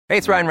Hey,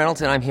 it's Ryan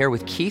Reynolds, and I'm here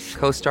with Keith,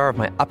 co-star of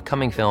my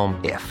upcoming film,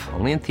 If,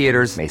 only in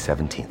theaters May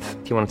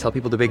 17th. Do you want to tell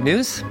people the big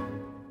news?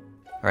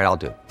 All right, I'll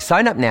do it.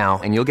 Sign up now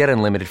and you'll get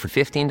unlimited for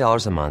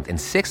 $15 a month and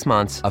 6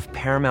 months of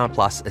Paramount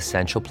Plus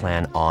Essential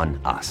Plan on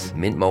us.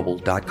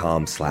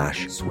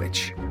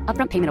 MintMobile.com/switch.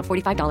 Upfront payment of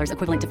 $45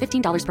 equivalent to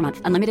 $15 per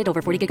month. Unlimited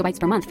over 40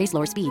 gigabytes per month. Face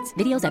lower speeds.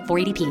 Videos at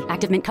 480p.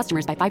 Active Mint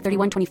customers by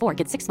 531.24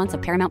 get 6 months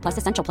of Paramount Plus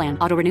Essential Plan.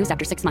 Auto renews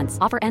after 6 months.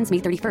 Offer ends May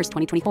 31st,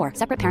 2024.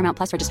 Separate Paramount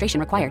Plus registration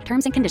required.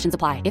 Terms and conditions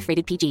apply if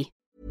rated PG.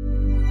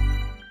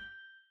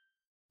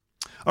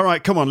 All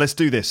right, come on, let's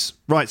do this.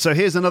 Right, so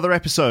here's another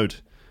episode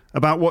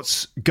about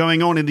what's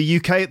going on in the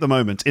UK at the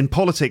moment, in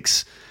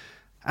politics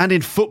and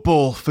in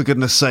football, for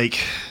goodness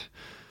sake.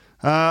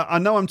 I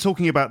know I'm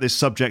talking about this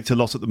subject a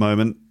lot at the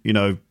moment,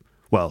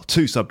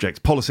 two subjects,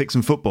 politics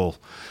and football,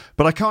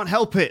 but I can't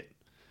help it.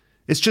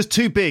 It's just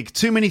too big.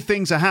 Too many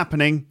things are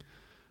happening.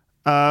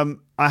 I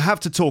have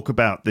to talk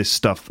about this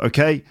stuff,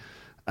 okay?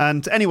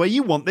 And anyway,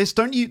 you want this,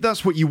 don't you?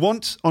 That's what you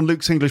want on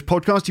Luke's English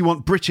podcast. You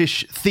want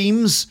British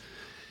themes.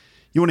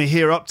 You want to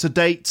hear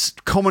up-to-date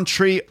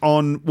commentary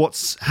on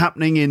what's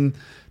happening in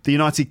the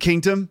United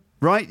Kingdom,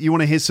 right? You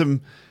want to hear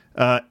some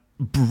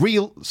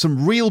real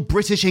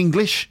British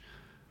English?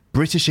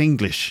 British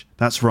English,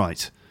 that's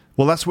right.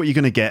 Well, that's what you're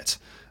going to get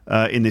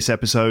in this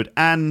episode.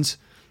 And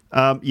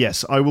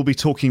yes, I will be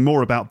talking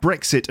more about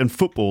Brexit and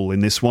football in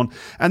this one.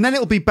 And then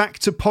it'll be back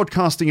to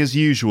podcasting as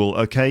usual,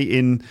 okay?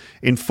 In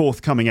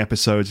forthcoming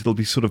episodes, it'll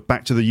be sort of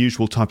back to the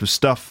usual type of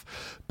stuff.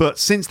 But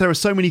since there are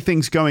so many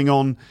things going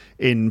on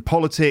in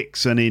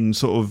politics and in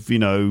sort of,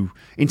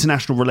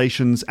 international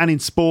relations and in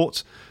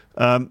sport,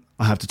 I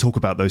have to talk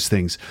about those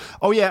things.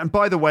 Oh, yeah, and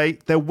by the way,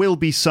 there will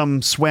be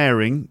some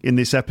swearing in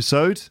this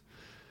episode,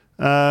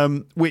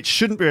 which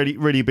shouldn't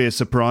really be a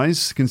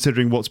surprise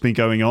considering what's been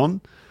going on.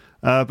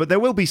 But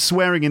there will be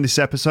swearing in this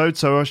episode,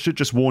 so I should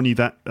just warn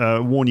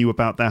you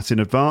about that in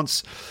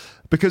advance,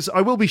 because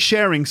I will be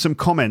sharing some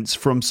comments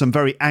from some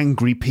very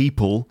angry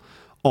people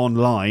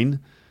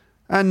online.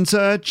 And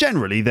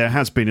generally, there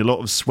has been a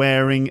lot of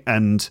swearing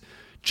and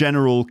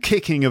general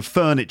kicking of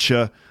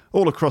furniture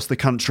all across the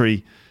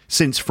country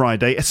since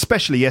Friday,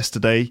 especially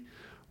yesterday,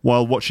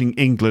 while watching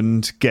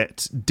England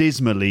get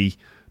dismally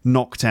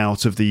knocked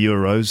out of the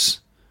Euros.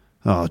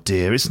 Oh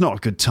dear, it's not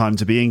a good time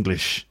to be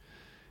English.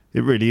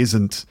 It really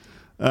isn't.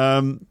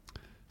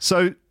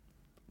 So,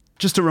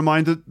 just a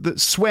reminder that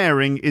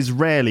swearing is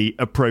rarely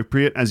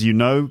appropriate, as you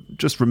know.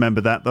 Just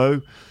remember that,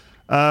 though.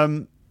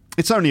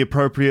 It's only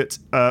appropriate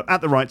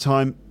at the right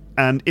time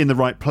and in the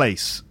right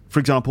place. For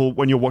example,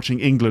 when you're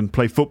watching England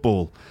play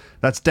football,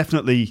 that's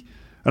definitely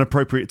an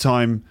appropriate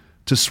time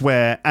to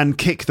swear and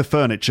kick the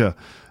furniture.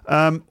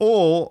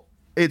 Or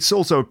it's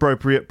also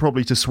appropriate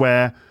probably to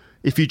swear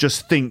if you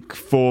just think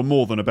for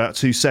more than about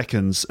 2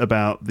 seconds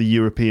about the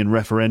European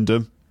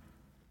referendum.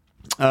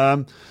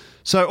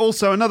 So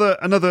also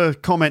another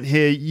comment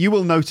here. You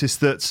will notice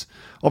that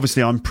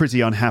obviously I'm pretty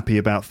unhappy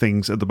about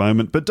things at the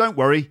moment, but don't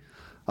worry,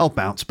 I'll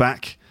bounce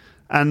back.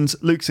 And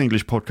Luke's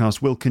English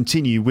podcast will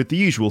continue with the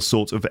usual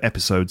sort of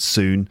episodes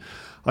soon.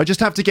 I just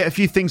have to get a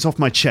few things off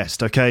my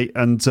chest, okay?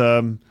 And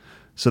so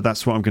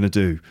that's what I'm going to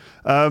do.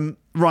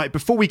 Right,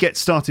 before we get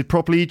started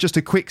properly, just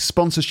a quick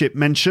sponsorship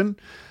mention.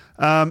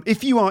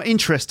 If you are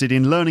interested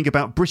in learning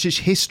about British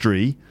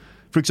history,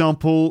 for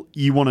example,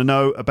 you want to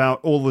know about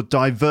all the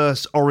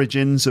diverse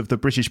origins of the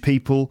British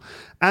people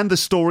and the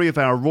story of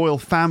our royal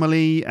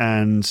family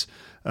and,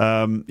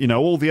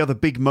 all the other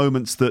big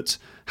moments that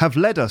have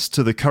led us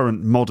to the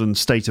current modern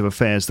state of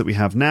affairs that we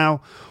have now,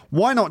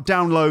 why not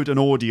download an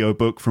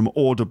audiobook from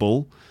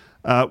Audible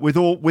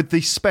with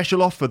the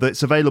special offer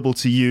that's available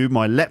to you,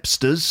 my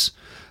Lepsters.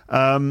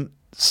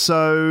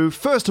 So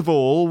first of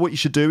all, what you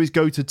should do is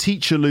go to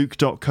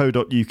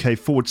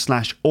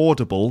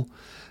teacherluke.co.uk/audible.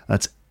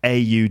 That's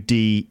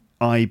AUDIBLE,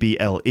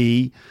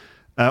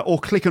 or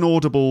click an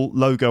Audible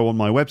logo on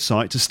my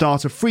website to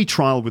start a free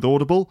trial with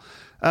Audible.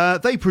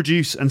 They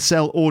produce and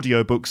sell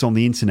audiobooks on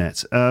the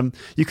internet.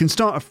 You can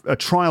start a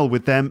trial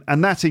with them,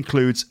 and that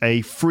includes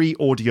a free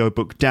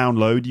audiobook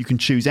download. You can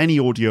choose any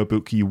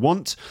audiobook you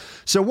want.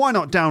 So why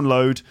not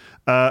download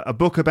a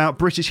book about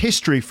British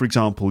history, for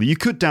example? You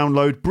could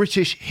download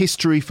British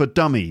History for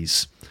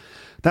Dummies.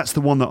 That's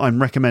the one that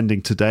I'm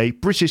recommending today,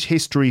 British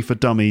History for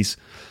Dummies.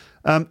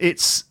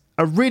 It's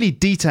a really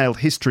detailed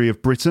history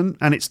of Britain,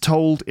 and it's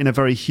told in a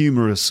very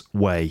humorous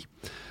way.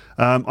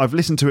 I've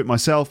listened to it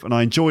myself, and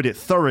I enjoyed it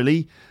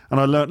thoroughly, and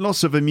I learnt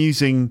lots of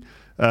amusing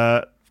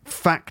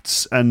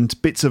facts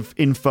and bits of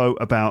info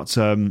about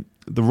the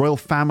royal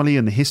family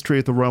and the history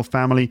of the royal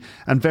family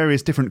and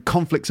various different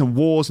conflicts and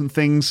wars and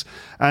things,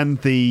 and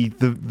the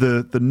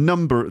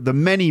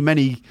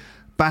many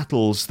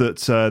battles that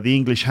the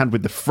English had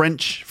with the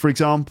French, for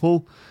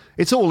example.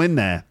 It's all in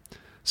there.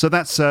 So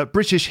that's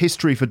British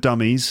History for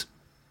Dummies.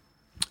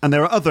 And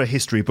there are other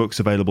history books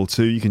available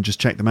too. You can just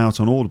check them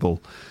out on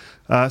Audible.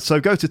 So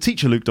go to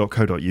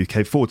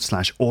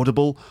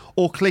teacherluke.co.uk/audible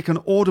or click an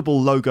Audible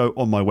logo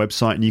on my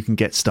website and you can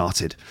get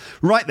started.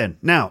 Right then,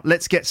 now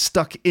let's get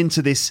stuck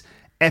into this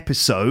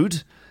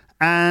episode.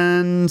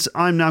 And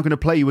I'm now going to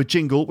play you a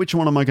jingle. Which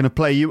one am I going to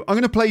play you? I'm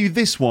going to play you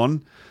this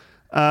one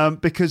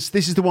because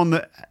this is the one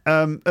that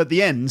at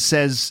the end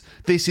says,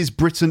 "This is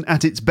Britain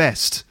at its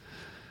best."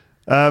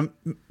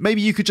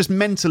 Maybe you could just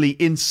mentally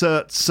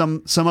insert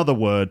some other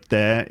word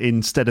there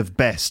instead of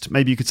best.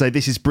 Maybe you could say,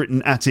 "This is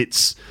Britain at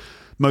its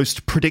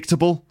most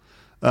predictable."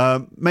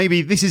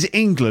 Maybe this is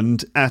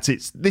England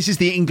this is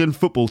the England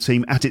football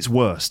team at its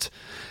worst.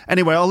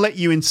 Anyway, I'll let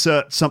you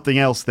insert something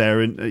else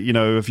there,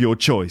 of your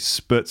choice.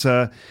 But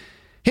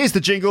here's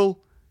the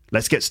jingle.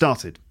 Let's get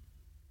started.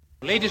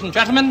 Ladies and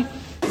gentlemen,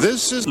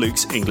 this is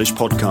Luke's English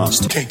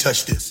podcast. Can't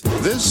touch this.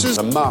 This is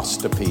a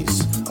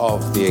masterpiece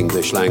of the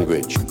English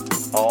language.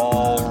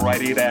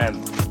 Alrighty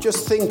then.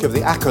 Just think of the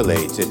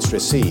accolades it's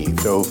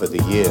received over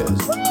the years.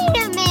 Wait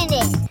a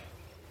minute.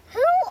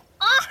 Who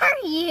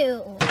are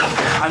you?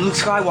 I'm Luke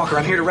Skywalker.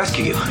 I'm here to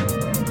rescue you.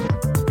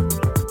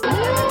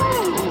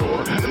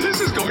 Ooh,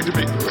 this is going to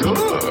be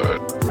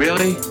good.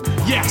 Really?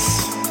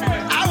 Yes.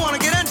 I want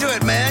to get into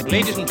it, man.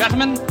 ladies and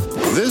gentlemen,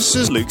 This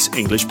is Luke's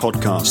English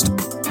podcast.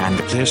 And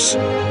this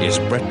is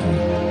Britain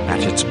at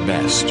its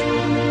best.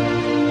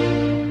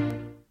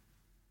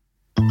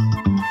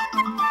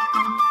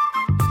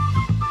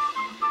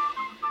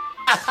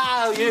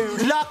 Oh, you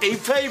lucky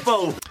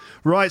people.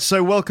 Right,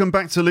 so welcome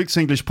back to Luke's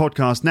English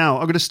podcast. Now,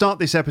 I'm going to start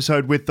this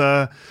episode with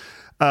a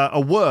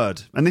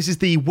word, and this is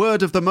the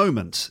word of the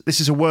moment.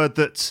 This is a word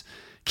that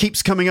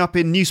keeps coming up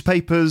in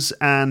newspapers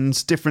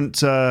and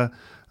different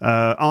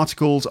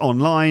articles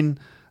online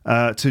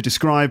to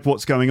describe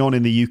what's going on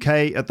in the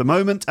UK at the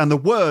moment, and the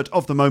word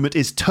of the moment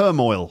is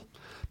turmoil.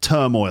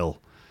 Turmoil.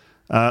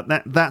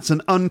 That's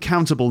an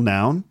uncountable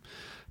noun.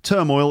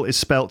 Turmoil is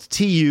spelt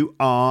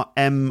Turmoil,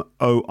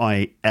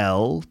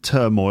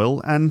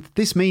 turmoil, and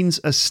this means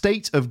a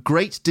state of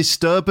great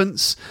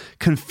disturbance,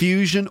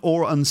 confusion,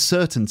 or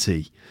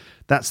uncertainty.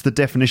 That's the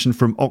definition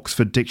from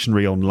Oxford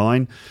Dictionary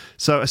Online.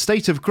 So a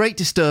state of great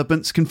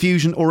disturbance,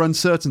 confusion, or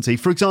uncertainty.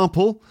 For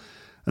example,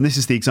 and this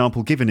is the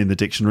example given in the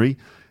dictionary,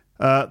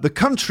 the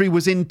country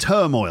was in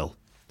turmoil.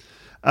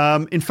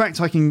 In fact,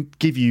 I can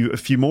give you a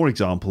few more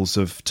examples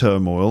of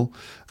turmoil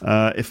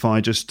if I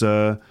just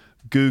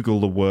Google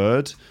the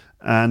word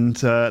and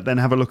then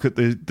have a look at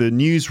the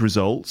news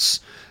results.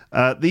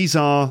 These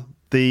are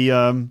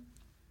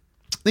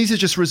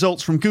just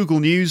results from Google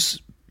News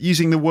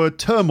using the word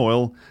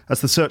turmoil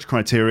as the search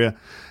criteria.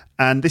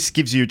 And this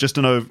gives you just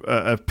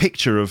a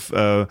picture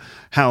of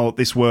how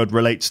this word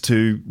relates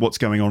to what's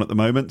going on at the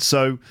moment.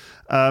 So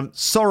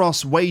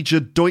Soros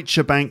wagered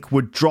Deutsche Bank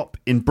would drop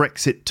in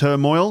Brexit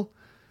turmoil.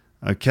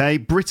 Okay,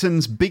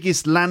 Britain's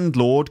biggest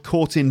landlord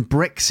caught in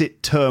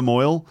Brexit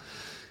turmoil.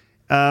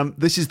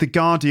 This is The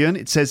Guardian.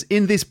 It says,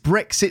 in this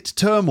Brexit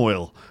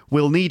turmoil,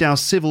 we'll need our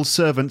civil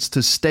servants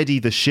to steady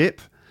the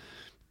ship.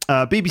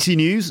 BBC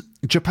News,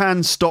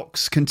 Japan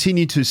stocks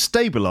continue to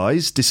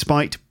stabilise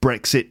despite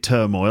Brexit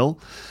turmoil.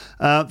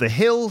 The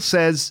Hill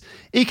says,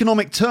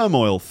 economic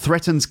turmoil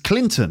threatens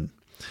Clinton.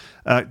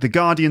 The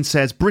Guardian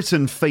says,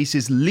 Britain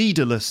faces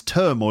leaderless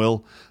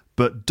turmoil,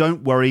 but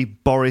don't worry,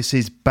 Boris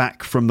is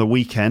back from the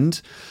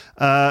weekend.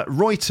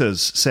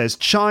 Reuters says,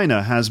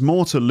 China has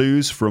more to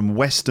lose from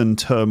Western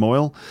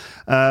turmoil.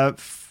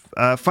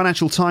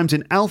 Financial Times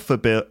in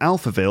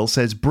Alphaville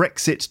says,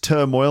 Brexit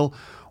turmoil,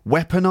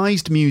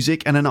 weaponised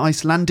music and an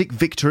Icelandic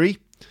victory.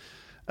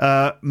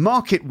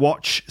 Market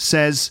Watch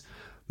says,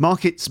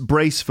 markets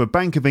brace for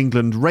Bank of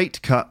England rate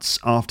cuts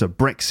after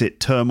Brexit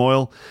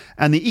turmoil.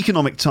 And the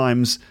Economic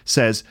Times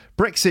says,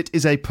 Brexit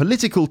is a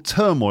political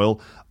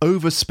turmoil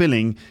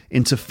overspilling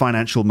into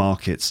financial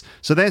markets.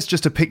 So there's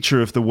just a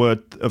picture of the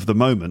word of the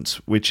moment,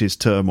 which is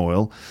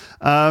turmoil.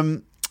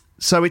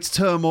 So it's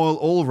turmoil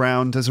all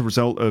round as a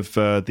result of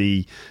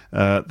the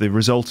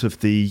result of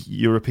the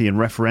European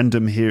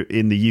referendum here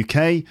in the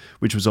UK,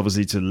 which was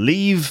obviously to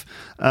leave.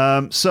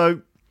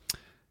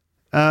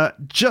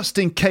 Just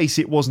in case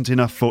it wasn't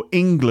enough for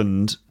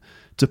England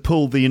to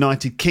pull the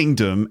United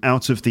Kingdom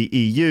out of the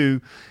EU,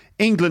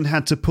 England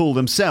had to pull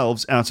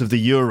themselves out of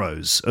the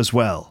Euros as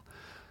well.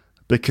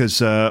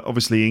 Because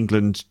obviously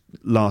England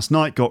last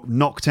night got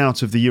knocked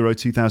out of the Euro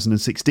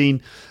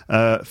 2016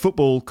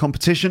 football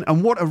competition.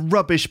 And what a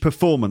rubbish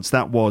performance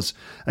that was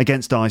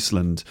against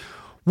Iceland.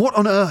 What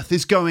on earth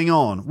is going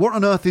on? What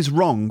on earth is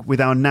wrong with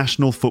our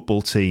national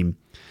football team?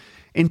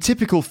 In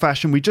typical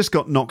fashion, we just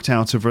got knocked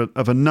out of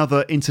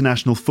another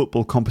international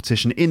football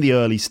competition in the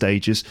early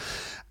stages.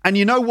 And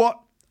you know what?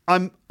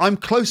 I'm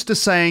close to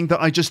saying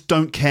that I just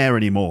don't care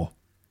anymore.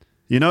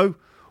 You know?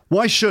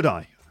 Why should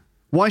I?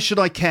 Why should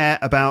I care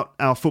about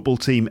our football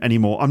team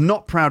anymore? I'm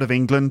not proud of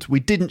England.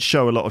 We didn't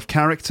show a lot of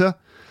character.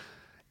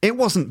 It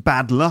wasn't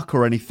bad luck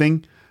or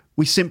anything.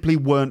 We simply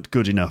weren't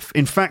good enough.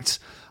 In fact,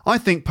 I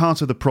think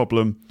part of the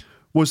problem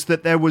was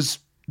that there was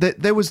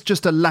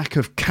just a lack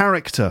of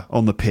character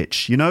on the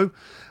pitch, you know?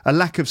 A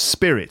lack of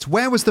spirit.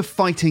 Where was the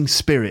fighting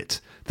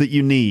spirit that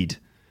you need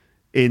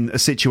in a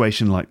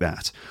situation like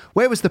that?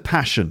 Where was the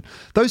passion?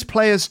 Those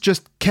players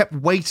just kept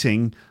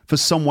waiting for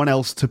someone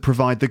else to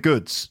provide the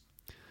goods.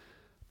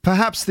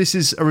 Perhaps this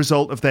is a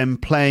result of them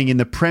playing in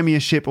the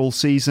Premiership all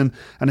season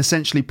and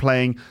essentially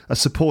playing a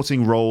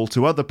supporting role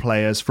to other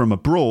players from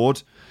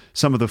abroad,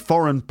 some of the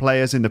foreign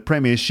players in the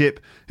Premiership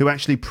who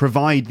actually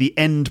provide the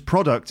end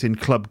product in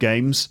club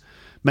games.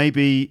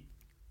 Maybe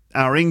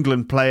our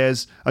England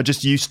players are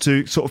just used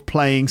to sort of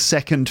playing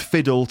second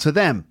fiddle to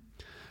them.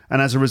 And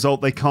as a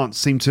result, they can't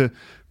seem to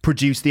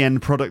produce the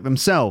end product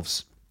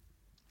themselves.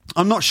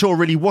 I'm not sure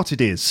really what it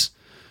is,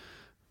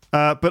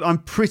 but I'm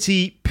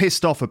pretty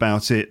pissed off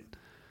about it.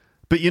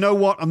 But you know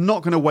what? I'm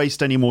not going to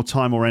waste any more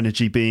time or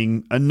energy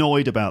being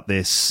annoyed about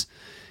this.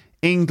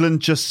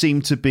 England just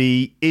seem to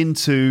be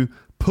into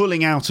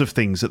pulling out of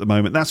things at the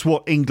moment. That's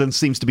what England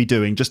seems to be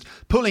doing, just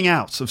pulling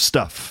out of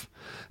stuff.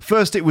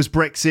 First it was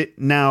Brexit,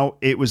 now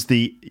it was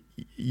the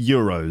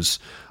Euros.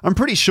 I'm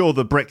pretty sure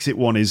the Brexit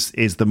one is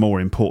the more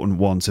important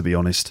one, to be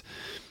honest.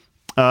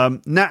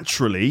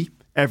 Naturally,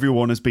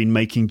 everyone has been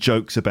making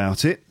jokes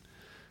about it.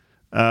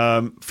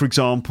 For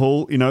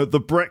example,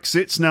 the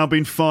Brexit's now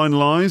been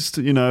finalised,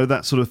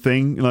 that sort of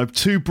thing.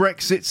 2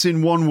 Brexits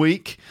in 1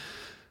 week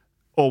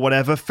or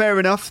whatever. Fair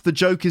enough. The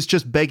joke is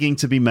just begging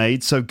to be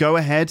made. So go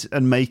ahead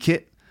and make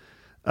it.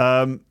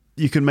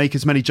 You can make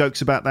as many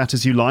jokes about that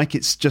as you like.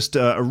 It's just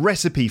a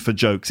recipe for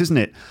jokes, isn't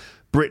it?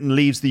 Britain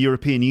leaves the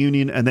European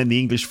Union and then the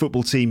English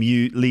football team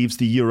leaves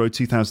the Euro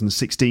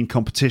 2016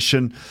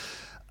 competition.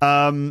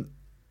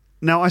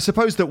 Now, I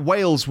suppose that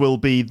Wales will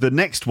be the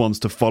next ones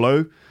to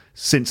follow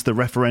since the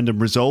referendum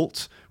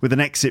result, with an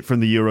exit from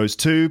the Euros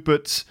too.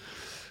 But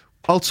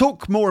I'll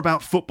talk more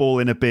about football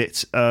in a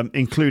bit,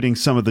 including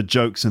some of the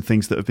jokes and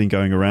things that have been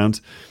going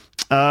around.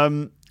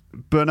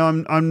 But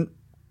I'm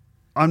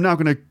now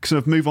going to sort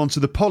of move on to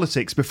the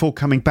politics before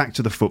coming back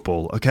to the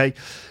football, okay?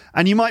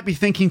 And you might be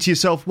thinking to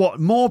yourself, what,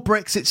 more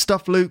Brexit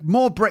stuff, Luke?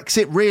 More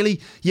Brexit,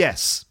 really?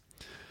 Yes.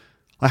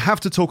 I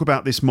have to talk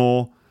about this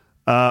more.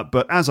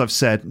 But as I've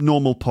said,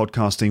 normal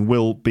podcasting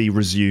will be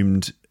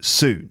resumed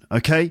soon,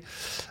 okay?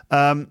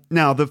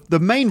 Now, the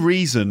main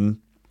reason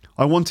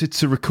I wanted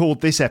to record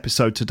this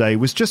episode today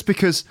was just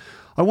because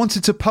I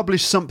wanted to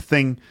publish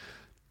something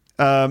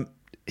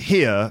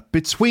here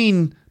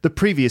between the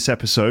previous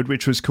episode,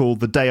 which was called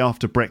The Day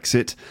After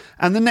Brexit,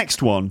 and the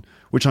next one,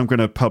 which I'm going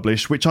to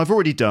publish, which I've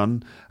already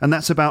done, and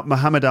that's about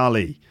Muhammad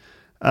Ali.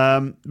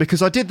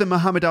 Because I did the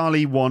Muhammad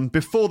Ali one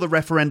before the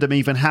referendum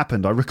even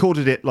happened. I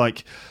recorded it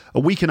like a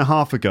week and a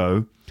half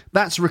ago.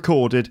 That's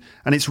recorded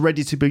and it's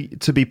ready to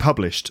be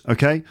published.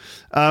 Okay.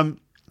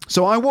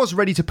 So I was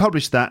ready to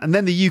publish that. And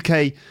then the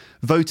UK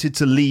voted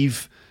to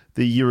leave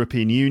the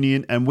European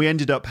Union. And we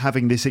ended up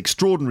having this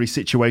extraordinary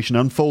situation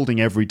unfolding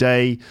every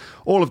day.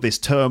 All of this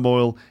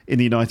turmoil in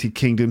the United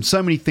Kingdom.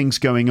 So many things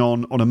going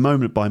on a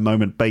moment by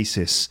moment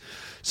basis.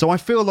 So I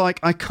feel like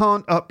I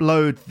can't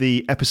upload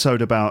the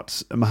episode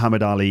about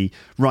Muhammad Ali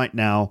right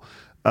now.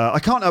 I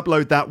can't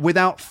upload that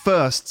without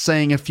first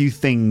saying a few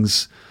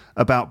things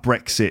about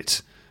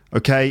Brexit.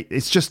 Okay,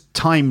 it's just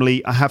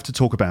timely. I have to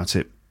talk about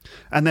it.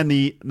 And then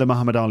the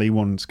Muhammad Ali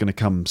one's going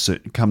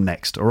to come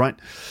next, all right?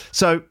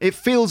 So it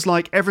feels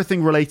like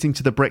everything relating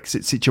to the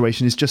Brexit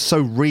situation is just so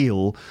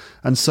real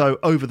and so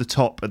over the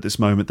top at this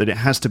moment that it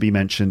has to be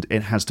mentioned,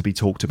 it has to be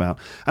talked about.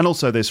 And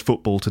also there's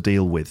football to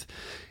deal with.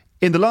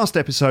 In the last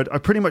episode, I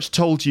pretty much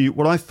told you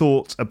what I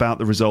thought about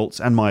the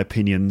results and my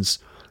opinions.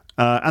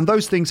 And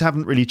those things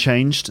haven't really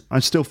changed. I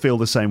still feel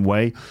the same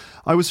way.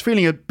 I was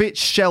feeling a bit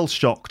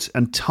shell-shocked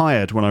and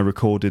tired when I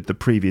recorded the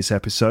previous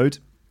episode.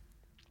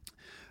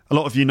 A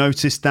lot of you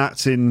noticed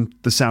that in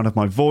the sound of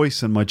my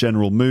voice and my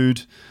general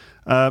mood.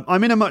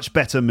 I'm in a much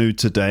better mood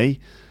today.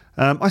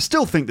 I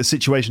still think the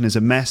situation is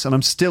a mess and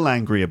I'm still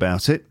angry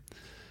about it.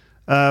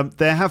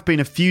 There have been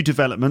a few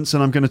developments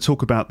and I'm going to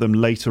talk about them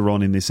later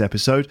on in this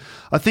episode.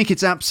 I think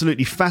it's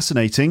absolutely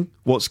fascinating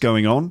what's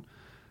going on.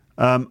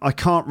 I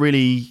can't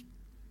really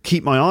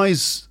keep my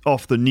eyes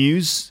off the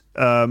news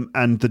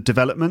and the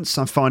developments.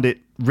 I find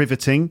it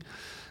riveting.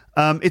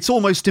 It's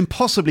almost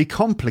impossibly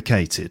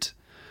complicated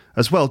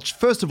as well.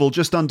 First of all,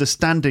 just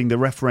understanding the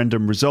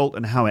referendum result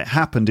and how it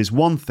happened is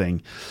one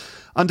thing.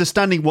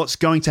 Understanding what's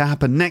going to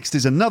happen next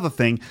is another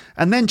thing.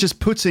 And then just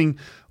putting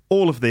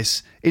all of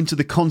this into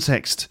the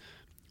context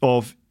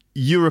of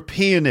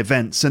European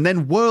events and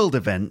then world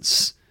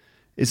events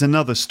is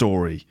another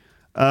story.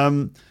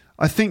 I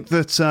think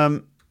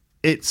that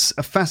it's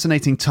a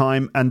fascinating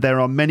time and there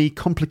are many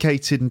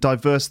complicated and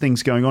diverse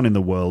things going on in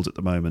the world at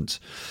the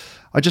moment.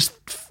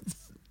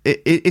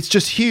 It's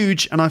just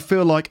huge, and I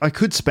feel like I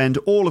could spend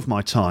all of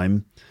my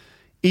time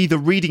either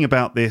reading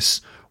about this,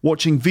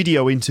 watching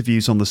video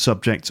interviews on the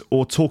subject,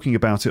 or talking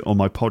about it on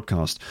my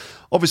podcast.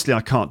 Obviously,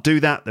 I can't do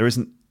that.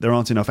 There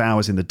aren't enough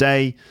hours in the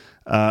day,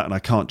 and I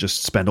can't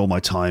just spend all my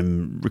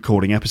time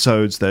recording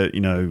episodes.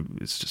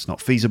 It's just not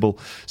feasible.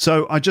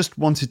 So I just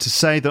wanted to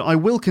say that I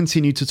will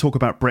continue to talk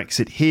about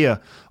Brexit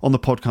here on the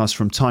podcast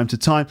from time to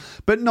time,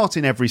 but not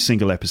in every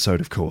single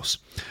episode, of course.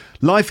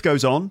 Life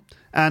goes on.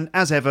 And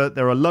as ever,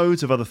 there are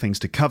loads of other things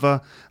to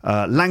cover,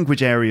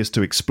 language areas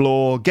to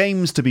explore,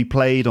 games to be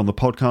played on the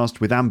podcast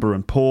with Amber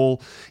and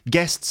Paul,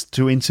 guests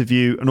to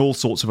interview, and all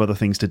sorts of other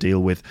things to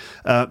deal with.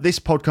 This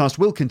podcast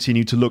will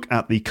continue to look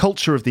at the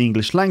culture of the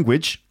English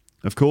language,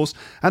 of course,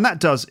 and that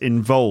does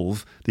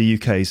involve the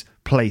UK's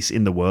place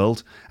in the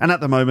world. And at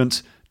the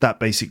moment, that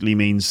basically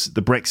means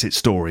the Brexit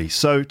story.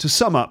 So to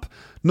sum up,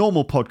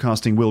 normal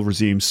podcasting will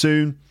resume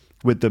soon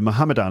with the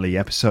Muhammad Ali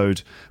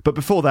episode. But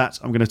before that,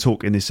 I'm going to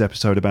talk in this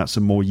episode about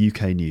some more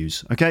UK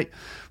news. Okay?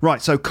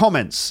 Right, so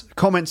comments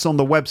on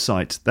the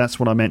website. That's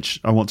what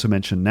I want to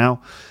mention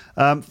now.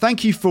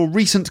 Thank you for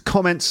recent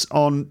comments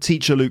on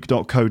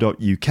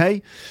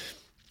teacherluke.co.uk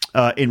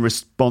in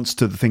response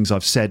to the things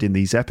I've said in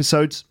these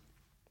episodes.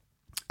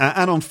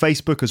 And on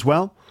Facebook as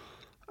well.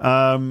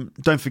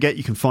 Don't forget,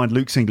 you can find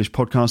Luke's English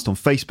Podcast on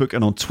Facebook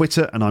and on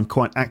Twitter, and I'm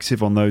quite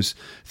active on those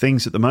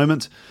things at the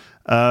moment.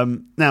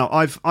 Now,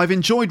 I've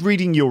enjoyed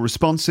reading your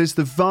responses.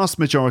 The vast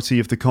majority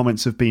of the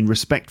comments have been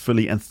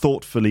respectfully and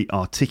thoughtfully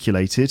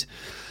articulated.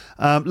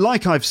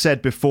 Like I've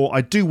said before,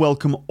 I do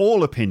welcome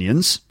all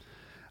opinions,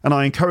 and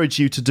I encourage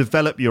you to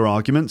develop your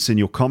arguments in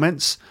your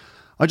comments.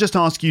 I just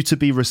ask you to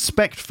be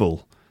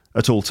respectful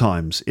at all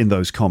times in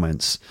those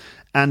comments.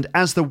 And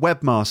as the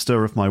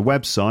webmaster of my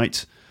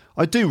website,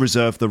 I do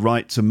reserve the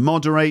right to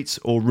moderate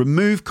or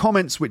remove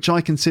comments which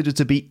I consider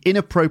to be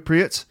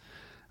inappropriate,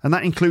 and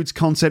that includes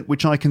content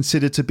which I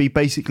consider to be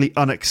basically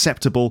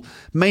unacceptable,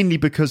 mainly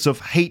because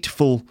of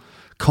hateful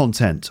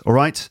content, all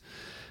right?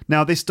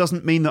 Now, this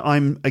doesn't mean that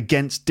I'm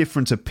against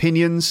different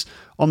opinions.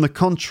 On the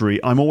contrary,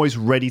 I'm always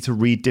ready to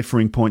read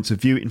differing points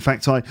of view. In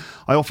fact, I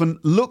often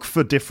look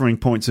for differing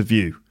points of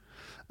view.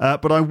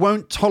 But I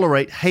won't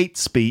tolerate hate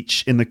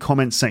speech in the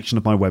comments section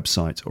of my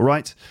website, all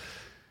right?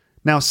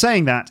 Now,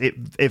 saying that,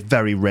 it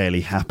very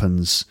rarely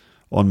happens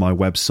on my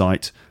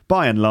website.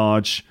 By and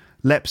large,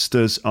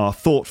 Lepsters are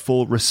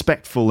thoughtful,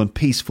 respectful and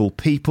peaceful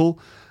people.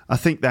 I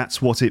think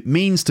that's what it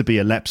means to be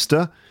a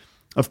Lepster.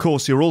 Of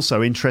course, you're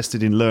also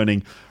interested in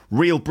learning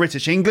real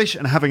British English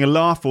and having a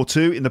laugh or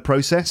two in the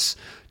process,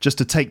 just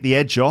to take the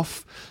edge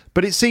off.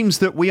 But it seems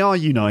that we are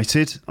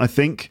united, I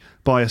think,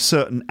 by a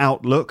certain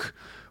outlook,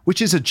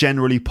 which is a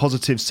generally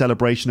positive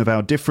celebration of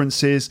our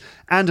differences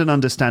and an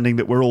understanding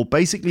that we're all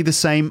basically the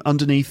same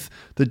underneath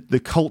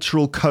the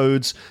cultural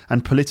codes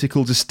and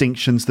political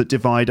distinctions that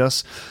divide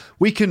us.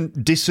 We can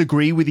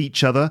disagree with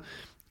each other,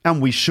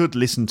 and we should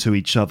listen to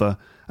each other,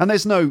 and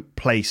there's no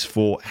place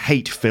for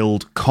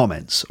hate-filled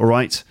comments, all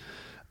right?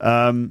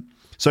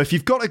 So if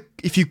you've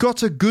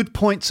got a good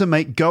point to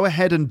make, go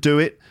ahead and do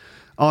it.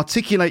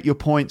 Articulate your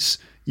points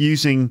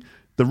using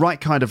the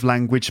right kind of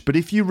language, but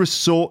if you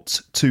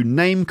resort to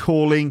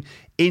name-calling,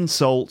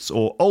 insults,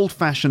 or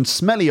old-fashioned,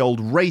 smelly old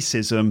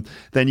racism,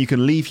 then you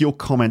can leave your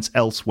comments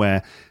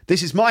elsewhere.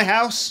 This is my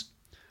house,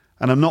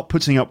 and I'm not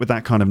putting up with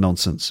that kind of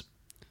nonsense.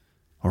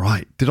 All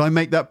right, did I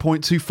make that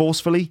point too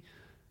forcefully?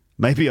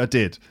 Maybe I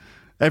did.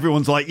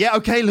 Everyone's like, yeah,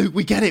 okay, Luke,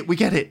 we get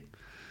it.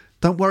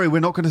 Don't worry, we're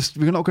not going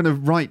to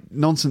write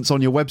nonsense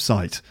on your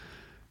website.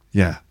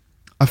 Yeah.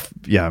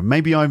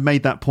 Maybe I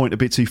made that point a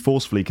bit too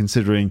forcefully,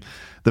 considering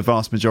the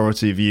vast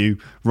majority of you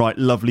write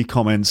lovely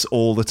comments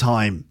all the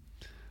time.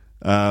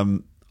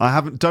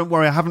 Don't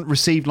worry, I haven't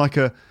received like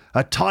a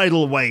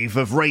tidal wave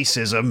of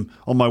racism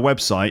on my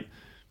website.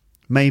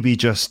 Maybe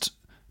just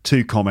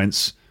 2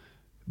 comments,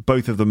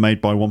 both of them made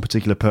by one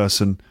particular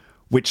person,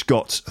 which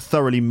got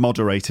thoroughly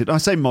moderated. I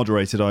say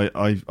moderated,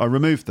 I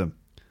removed them.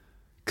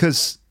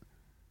 Because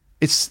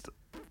it's,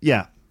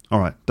 yeah, all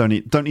right, don't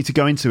need to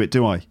go into it,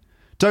 do I?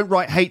 Don't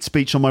write hate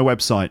speech on my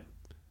website.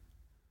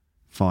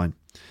 Fine.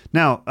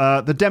 Now,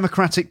 the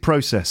democratic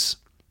process.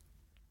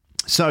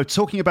 So,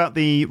 talking about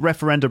the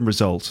referendum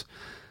result,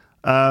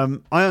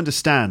 I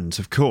understand,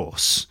 of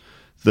course,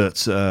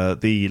 that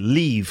the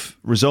Leave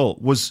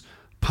result was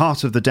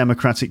part of the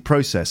democratic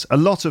process. A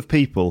lot of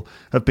people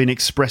have been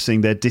expressing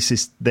their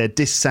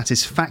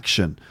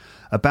dissatisfaction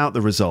about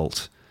the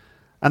result.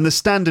 And the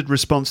standard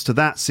response to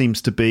that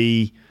seems to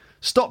be,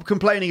 stop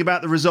complaining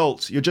about the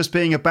result. You're just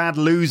being a bad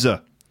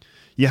loser.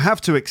 You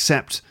have to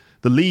accept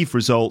the Leave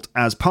result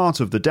as part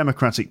of the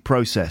democratic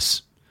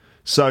process.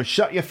 So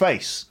shut your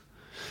face.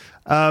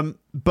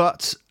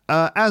 But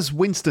as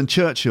Winston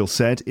Churchill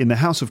said in the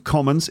House of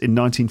Commons in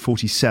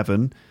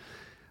 1947,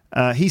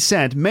 he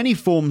said, many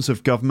forms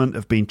of government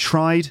have been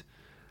tried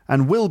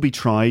and will be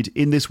tried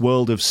in this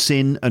world of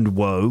sin and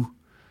woe.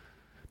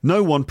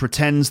 No one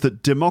pretends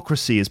that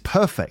democracy is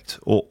perfect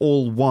or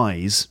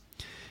all-wise.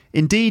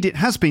 Indeed, it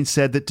has been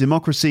said that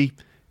democracy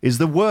is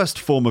the worst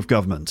form of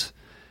government,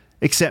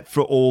 except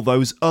for all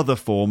those other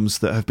forms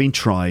that have been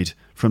tried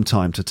from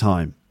time to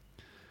time.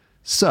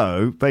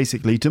 So,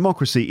 basically,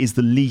 democracy is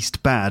the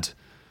least bad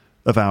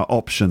of our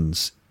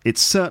options. It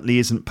certainly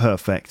isn't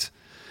perfect.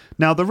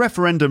 Now, the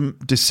referendum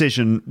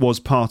decision was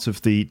part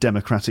of the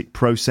democratic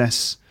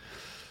process,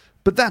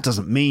 but that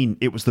doesn't mean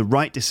it was the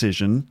right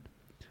decision,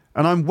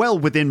 and I'm well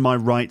within my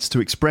rights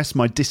to express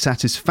my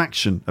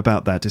dissatisfaction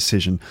about that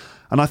decision,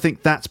 and I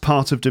think that's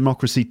part of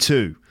democracy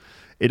too.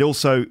 It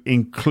also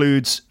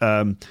includes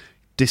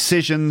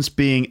decisions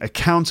being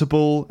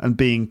accountable and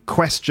being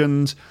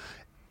questioned.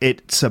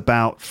 It's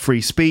about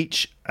free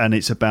speech, and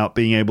it's about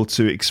being able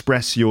to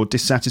express your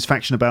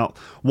dissatisfaction about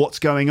what's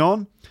going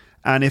on.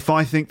 And if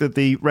I think that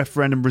the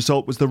referendum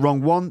result was the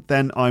wrong one,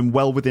 then I'm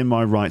well within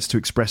my rights to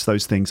express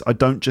those things. I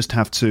don't just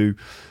have to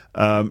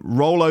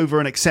roll over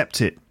and accept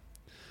it.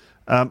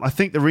 I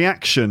think the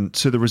reaction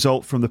to the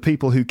result from the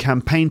people who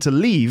campaigned to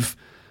leave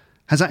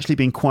has actually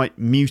been quite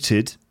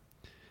muted.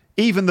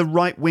 Even the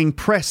right-wing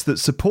press that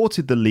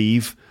supported the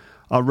leave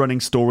are running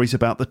stories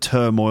about the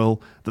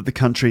turmoil that the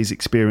country is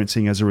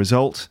experiencing as a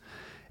result.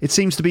 It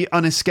seems to be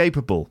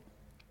unescapable.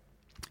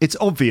 It's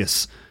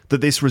obvious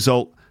that this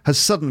result has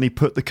suddenly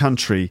put the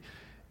country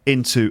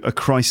into a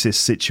crisis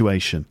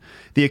situation.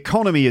 The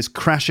economy is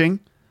crashing.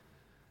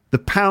 The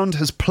pound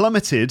has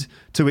plummeted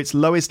to its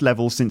lowest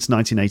level since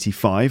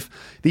 1985.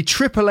 The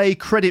AAA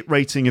credit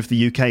rating of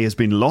the UK has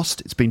been lost.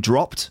 It's been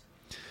dropped.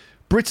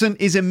 Britain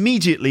is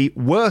immediately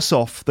worse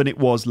off than it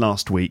was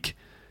last week.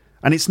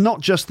 And it's not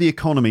just the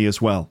economy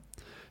as well.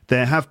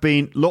 There have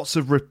been lots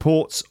of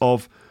reports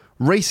of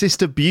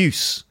racist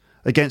abuse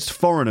against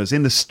foreigners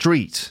in the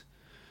street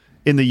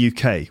in the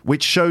UK,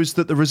 which shows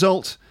that the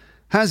result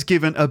has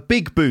given a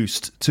big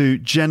boost to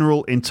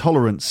general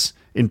intolerance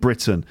in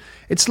Britain.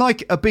 It's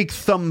like a big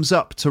thumbs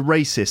up to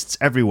racists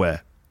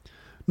everywhere.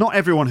 Not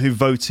everyone who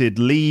voted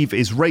leave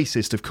is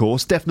racist, of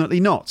course, definitely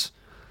not.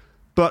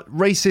 But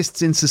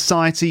racists in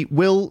society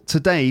will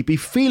today be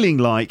feeling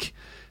like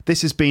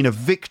this has been a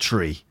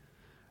victory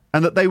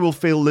and that they will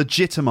feel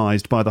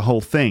legitimised by the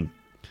whole thing.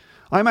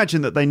 I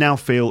imagine that they now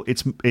feel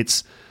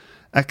it's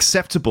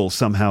acceptable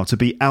somehow to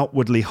be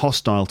outwardly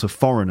hostile to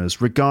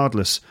foreigners,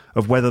 regardless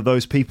of whether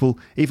those people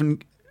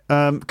even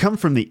come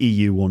from the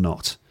EU or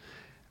not.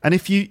 And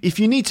if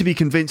you need to be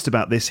convinced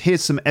about this,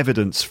 here's some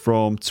evidence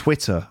from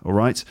Twitter, all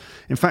right?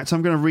 In fact,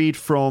 I'm going to read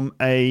from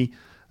an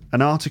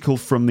article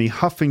from the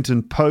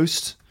Huffington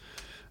Post.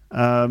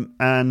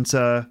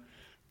 The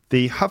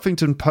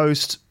Huffington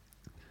Post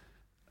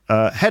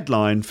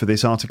headline for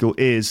this article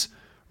is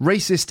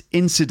 "Racist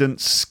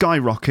Incidents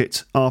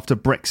Skyrocket After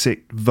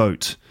Brexit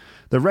Vote.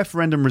 The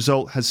referendum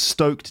result has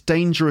stoked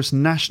dangerous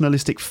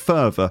nationalistic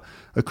fervour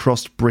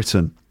across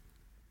Britain."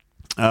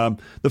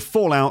 The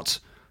fallout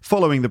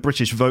following the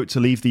British vote to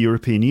leave the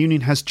European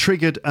Union has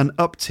triggered an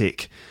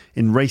uptick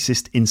in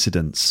racist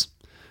incidents.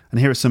 And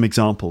here are some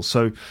examples.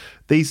 So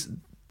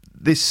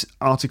this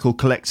article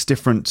collects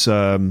different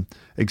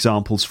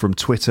examples from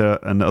Twitter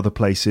and other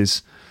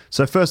places.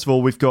 So first of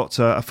all, we've got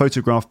a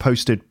photograph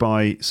posted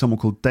by someone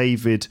called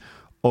David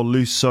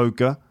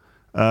Olusoga.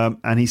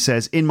 And he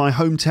says, "In my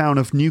hometown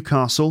of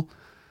Newcastle,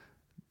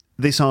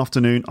 this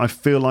afternoon, I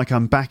feel like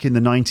I'm back in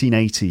the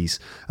 1980s.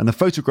 And the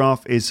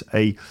photograph is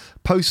a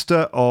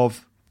poster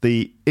of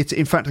it's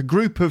in fact a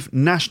group of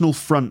National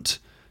Front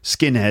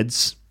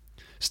skinheads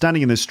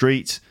standing in the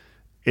street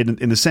in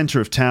the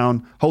centre of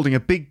town, holding a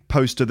big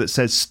poster that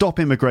says, "Stop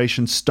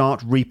immigration,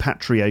 start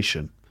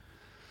repatriation."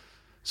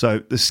 So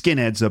the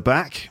skinheads are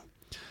back.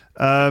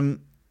 And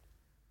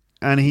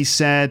he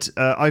said,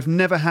 "I've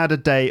never had a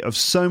day of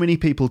so many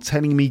people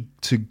telling me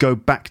to go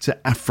back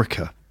to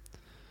Africa."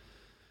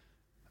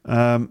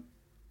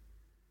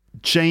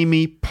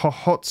 Jamie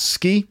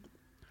Pohotsky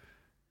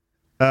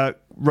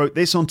wrote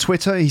this on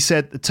Twitter. He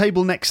said, "The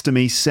table next to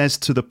me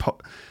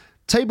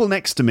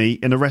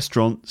in a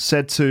restaurant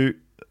said to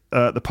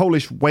the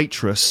Polish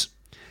waitress,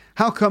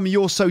 'How come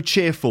you're so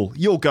cheerful?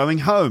 You're going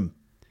home.'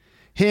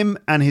 Him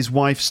and his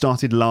wife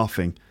started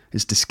laughing.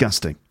 It's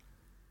disgusting."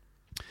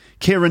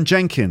 Kieran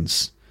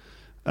Jenkins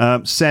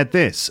said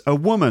this. "A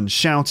woman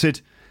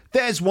shouted,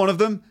 'There's one of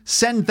them,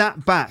 send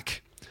that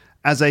back,'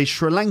 as a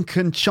Sri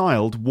Lankan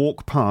child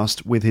walked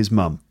past with his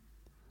mum."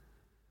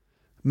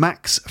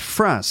 Max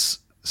Fras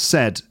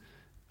said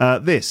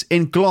this.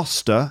 In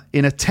Gloucester,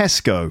 in a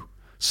Tesco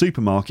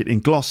supermarket in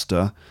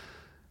Gloucester,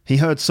 he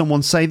heard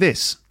someone say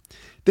this.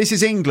 "This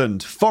is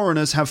England.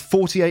 Foreigners have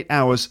 48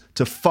 hours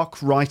to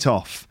fuck right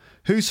off.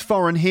 Who's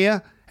foreign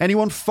here?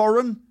 Anyone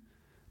foreign?"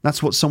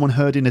 That's what someone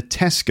heard in a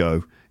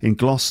Tesco in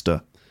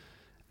Gloucester.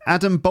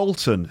 Adam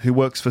Bolton, who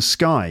works for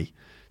Sky,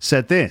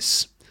 said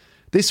this.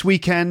 "This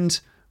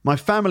weekend, my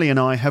family and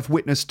I have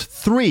witnessed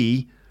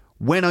 3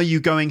 when are you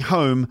going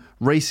home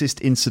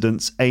racist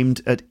incidents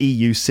aimed at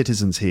EU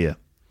citizens here."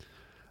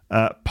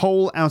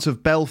 Paul out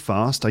of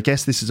Belfast, I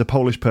guess this is a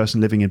Polish person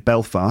living in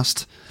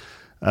Belfast,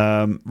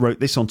 wrote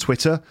this on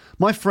Twitter.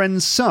 "My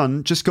friend's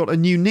son just got a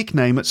new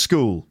nickname at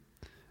school,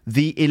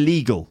 the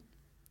Illegal."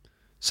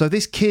 So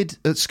this kid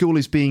at school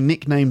is being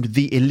nicknamed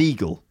the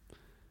Illegal.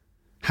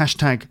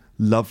 Hashtag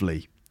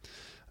lovely.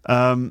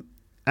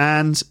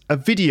 And a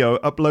video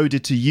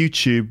uploaded to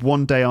YouTube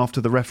one day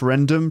after the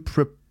referendum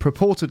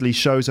purportedly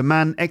shows a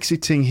man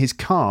exiting his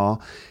car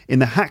in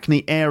the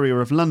Hackney area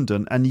of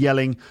London and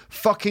yelling,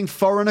 "Fucking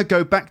foreigner,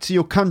 go back to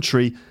your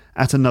country,"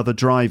 at another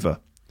driver.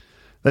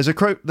 There's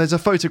a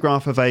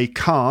photograph of a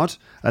card,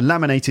 a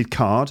laminated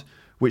card,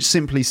 which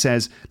simply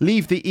says,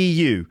 "Leave the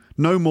EU,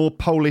 no more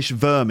Polish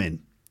vermin."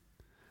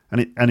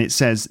 And it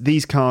says,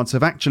 these cards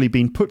have actually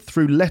been put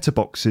through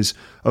letterboxes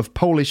of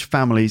Polish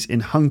families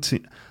in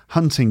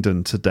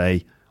Huntingdon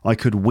today. I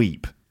could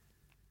weep.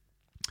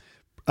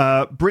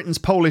 Britain's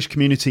Polish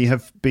community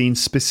have been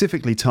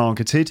specifically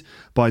targeted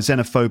by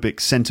xenophobic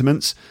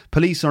sentiments.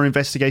 Police are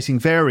investigating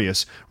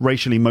various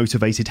racially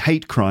motivated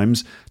hate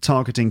crimes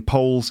targeting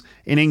Poles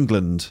in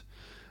England.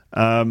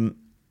 And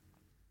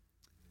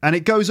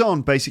it goes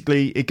on,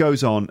 basically, it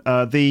goes on.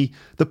 The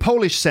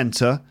Polish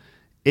Centre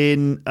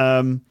in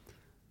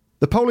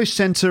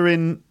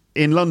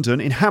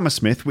London, in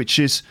Hammersmith, which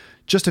is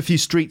just a few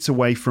streets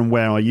away from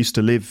where I used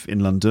to live in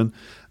London.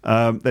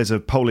 There's a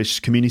Polish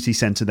community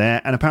centre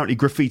there, and apparently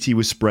graffiti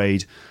was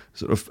sprayed,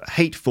 sort of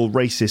hateful,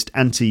 racist,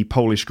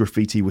 anti-Polish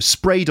graffiti was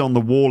sprayed on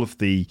the wall of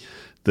the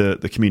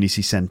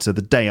community centre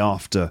the day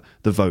after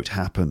the vote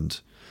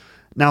happened.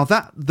 Now,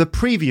 the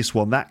previous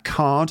one, that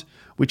card,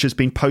 which has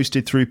been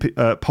posted through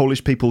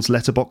Polish people's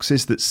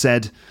letterboxes that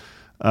said,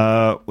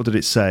 what did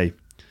it say?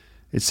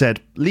 It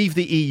said, leave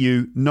the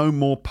EU, no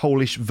more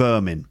Polish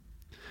vermin.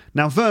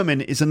 Now,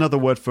 vermin is another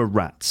word for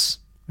rats.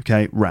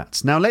 Okay,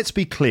 rats. Now, let's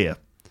be clear.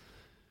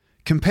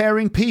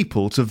 Comparing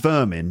people to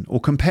vermin or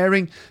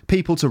comparing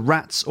people to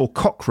rats or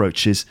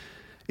cockroaches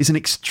is an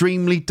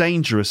extremely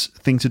dangerous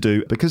thing to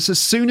do, because as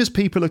soon as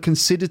people are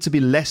considered to be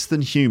less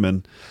than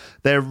human,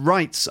 their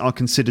rights are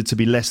considered to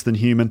be less than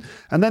human,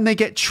 and then they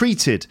get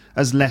treated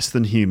as less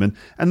than human.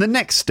 And the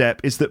next step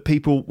is that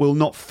people will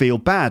not feel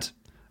bad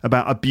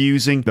about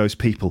abusing those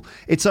people.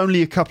 It's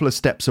only a couple of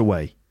steps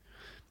away.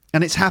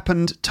 And it's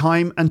happened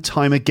time and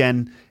time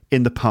again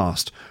in the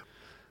past.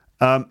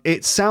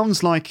 It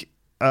sounds like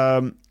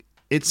an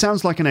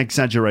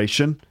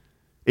exaggeration.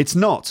 It's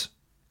not.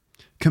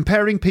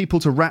 Comparing people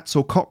to rats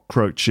or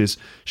cockroaches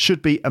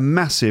should be a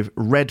massive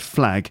red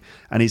flag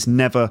and is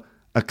never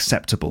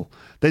acceptable.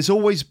 There's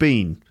always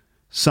been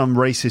some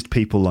racist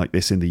people like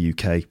this in the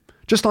UK,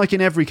 just like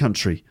in every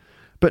country.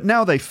 But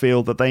now they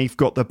feel that they've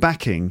got the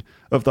backing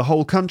of the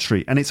whole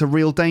country, and it's a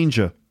real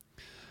danger.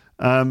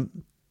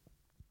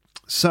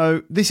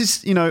 So this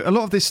is, a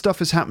lot of this stuff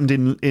has happened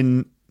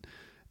in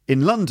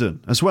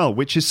London as well,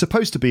 which is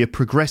supposed to be a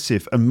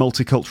progressive and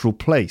multicultural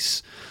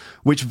place,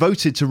 which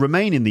voted to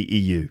remain in the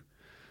EU.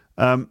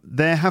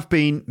 There have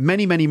been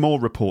many, many more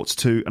reports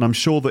too, and I'm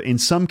sure that in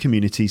some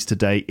communities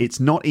today, it's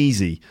not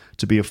easy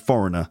to be a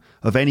foreigner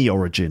of any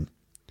origin.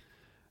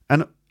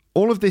 And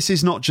all of this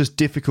is not just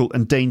difficult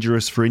and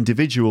dangerous for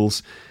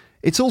individuals,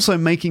 it's also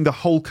making the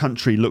whole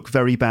country look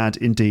very bad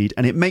indeed,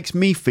 and it makes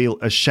me feel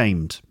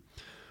ashamed.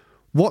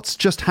 What's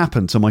just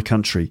happened to my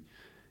country?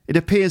 It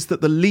appears that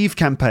the Leave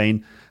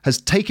campaign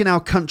has taken our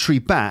country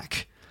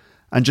back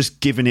and just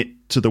given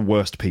it to the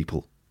worst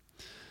people.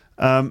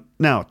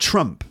 Now,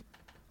 Trump.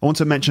 I want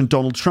to mention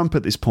Donald Trump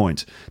at this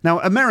point. Now,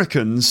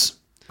 Americans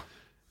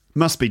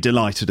must be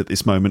delighted at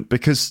this moment,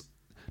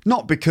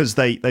 not because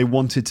they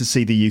wanted to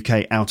see the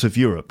UK out of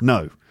Europe,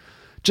 no.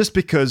 Just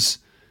because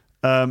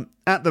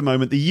at the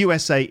moment the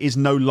USA is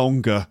no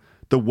longer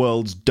the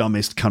world's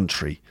dumbest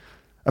country.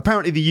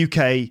 Apparently the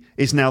UK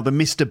is now the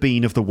Mr.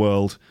 Bean of the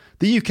world.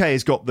 The UK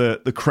has got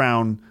the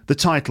crown, the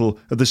title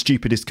of the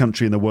stupidest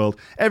country in the world.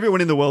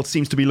 Everyone in the world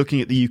seems to be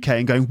looking at the UK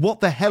and going,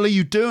 what the hell are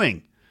you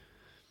doing?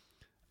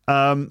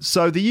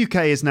 So the UK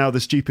is now the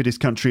stupidest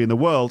country in the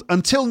world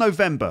until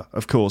November,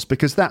 of course,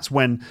 because that's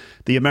when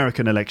the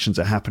American elections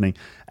are happening,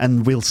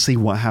 and we'll see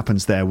what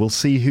happens there. We'll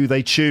see who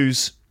they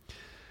choose.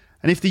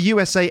 And if the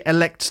USA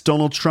elects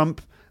Donald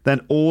Trump, then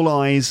all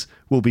eyes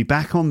will be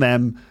back on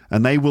them,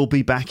 and they will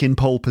be back in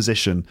pole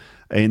position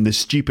in the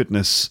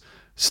stupidness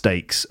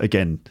stakes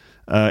again,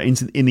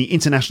 in the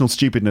International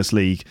Stupidness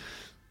League.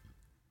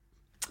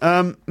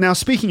 Now,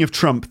 speaking of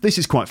Trump, this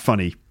is quite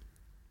funny.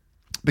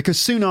 Because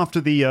soon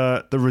after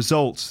the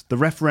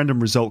referendum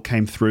result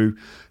came through,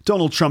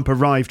 Donald Trump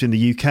arrived in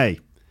the UK.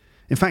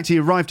 In fact, he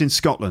arrived in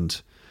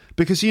Scotland.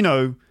 Because,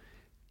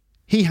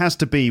 he has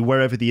to be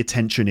wherever the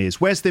attention is.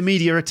 Where's the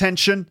media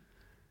attention?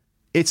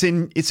 It's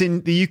in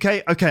the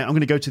UK? Okay, I'm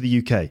going to go to the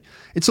UK.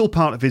 It's all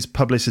part of his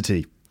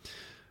publicity.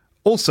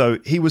 Also,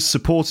 he was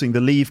supporting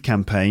the Leave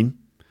campaign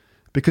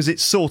because it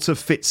sort of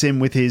fits in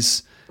with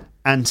his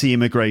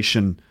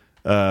anti-immigration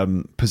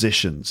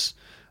positions.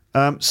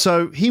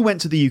 So he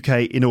went to the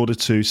UK in order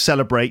to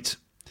celebrate,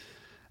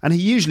 and he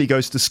usually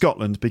goes to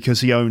Scotland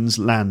because he owns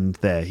land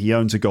there. He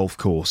owns a golf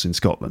course in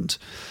Scotland.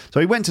 So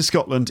he went to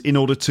Scotland in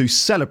order to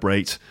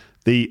celebrate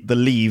the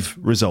Leave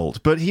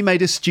result, but he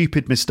made a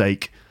stupid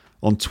mistake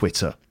on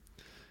Twitter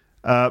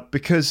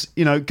because,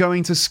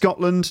 going to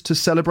Scotland to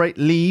celebrate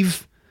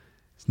Leave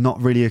is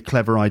not really a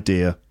clever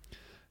idea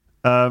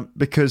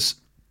because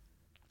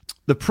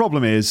the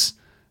problem is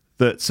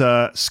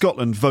that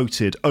Scotland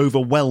voted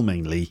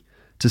overwhelmingly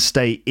to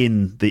stay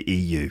in the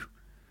EU.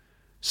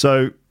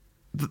 So,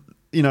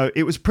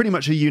 it was pretty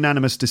much a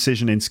unanimous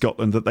decision in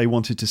Scotland that they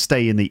wanted to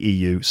stay in the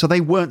EU. So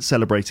they weren't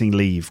celebrating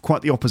Leave,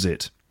 quite the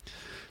opposite.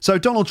 So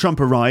Donald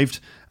Trump arrived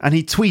and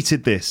he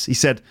tweeted this. He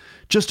said,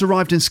 "Just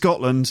arrived in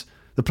Scotland.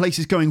 The place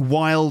is going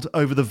wild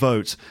over the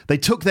vote. They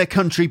took their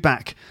country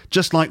back,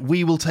 just like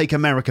we will take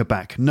America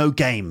back. No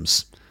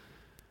games."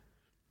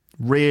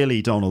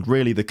 Really, Donald,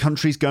 really? The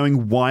country's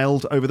going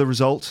wild over the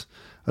result?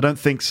 I don't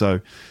think so.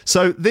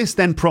 So this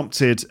then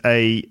prompted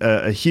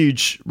a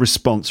huge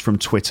response from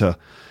Twitter.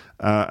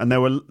 And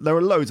there were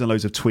loads and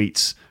loads of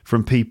tweets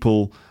from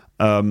people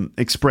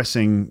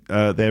expressing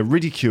their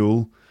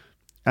ridicule.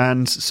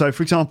 And so,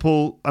 for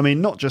example, I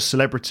mean, not just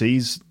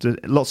celebrities,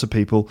 lots of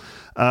people.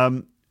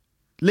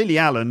 Lily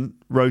Allen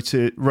wrote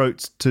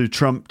to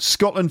Trump,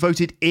 "Scotland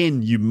voted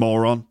in, you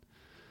moron."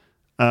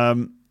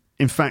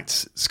 In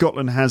fact,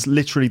 Scotland has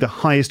literally the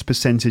highest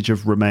percentage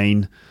of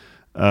Remain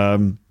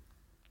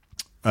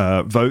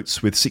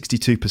votes, with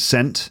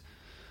 62%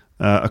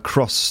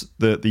 across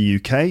the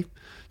UK.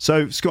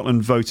 So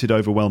Scotland voted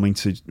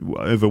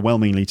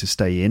overwhelmingly to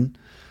stay in.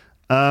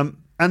 And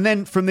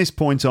then from this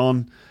point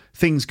on,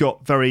 things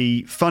got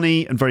very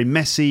funny and very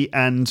messy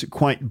and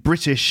quite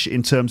British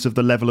in terms of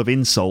the level of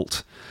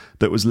insult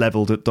that was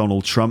levelled at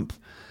Donald Trump.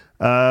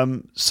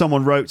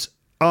 Someone wrote,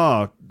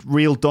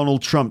 real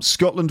Donald Trump,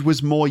 Scotland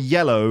was more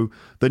yellow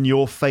than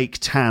your fake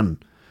tan,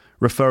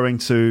 referring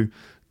to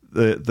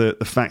the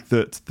fact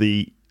that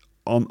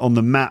on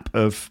the map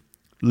of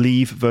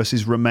Leave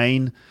versus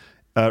Remain,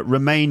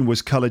 Remain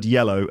was coloured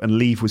yellow and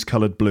Leave was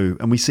coloured blue.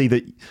 And we see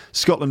that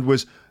Scotland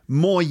was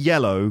more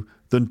yellow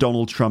than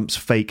Donald Trump's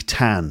fake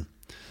tan.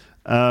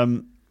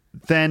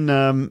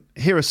 Then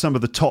here are some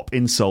of the top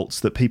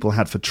insults that people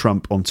had for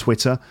Trump on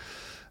Twitter.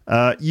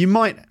 You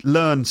might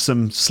learn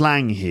some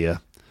slang here.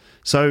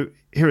 So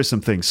here are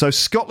some things. So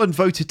Scotland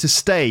voted to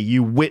stay,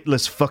 you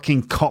witless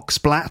fucking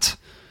cocksplat.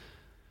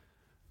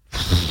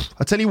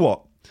 I tell you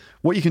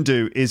what you can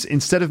do is,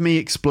 instead of me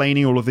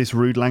explaining all of this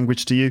rude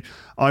language to you,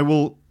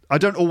 I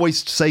don't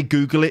always say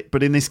Google it,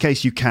 but in this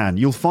case you can.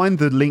 You'll find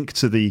the link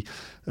to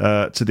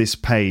this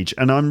page,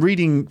 and I'm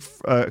reading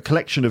a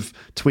collection of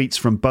tweets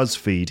from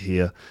BuzzFeed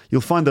here.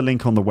 You'll find the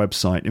link on the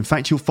website. In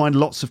fact, you'll find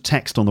lots of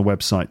text on the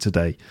website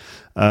today.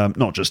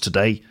 Not just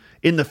today,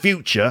 in the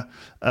future.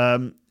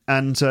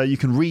 And you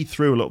can read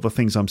through a lot of the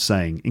things I'm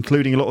saying,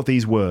 including a lot of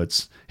these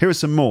words. Here are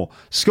some more.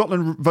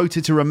 Scotland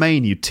voted to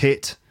remain, you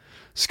tit.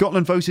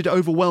 Scotland voted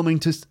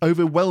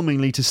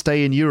overwhelmingly to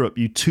stay in Europe,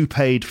 you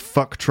two-paid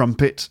fuck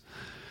trumpet.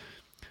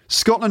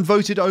 Scotland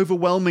voted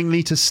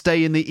overwhelmingly to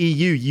stay in the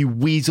EU, you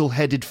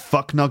weasel-headed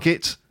fuck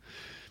nugget.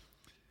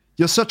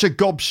 You're such a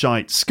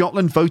gobshite.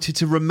 Scotland voted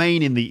to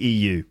remain in the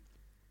EU.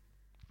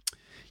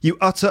 You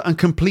utter and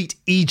complete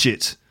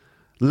Egypt.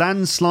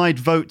 Landslide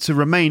vote to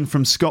remain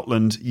from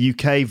Scotland.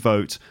 UK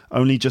vote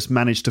only just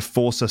managed to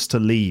force us to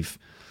leave.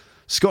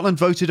 Scotland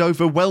voted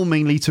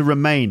overwhelmingly to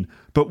remain.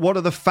 But what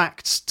are the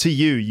facts to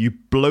you, you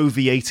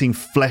bloviating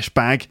flesh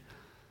bag?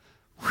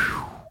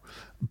 Whew.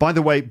 By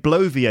the way,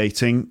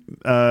 bloviating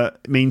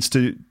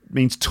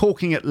means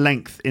talking at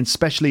length,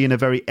 especially in a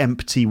very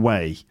empty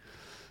way.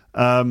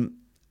 The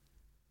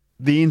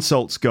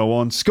insults go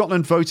on.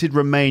 Scotland voted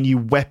remain, you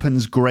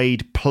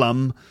weapons-grade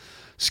plum.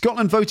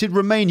 Scotland voted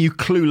remain, you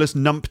clueless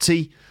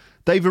numpty.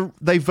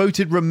 They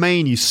voted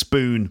remain, you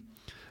spoon.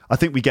 I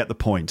think we get the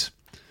point.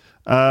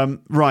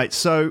 Right,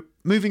 so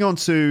moving on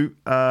to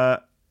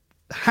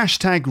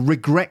hashtag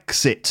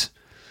Regrexit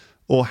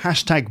or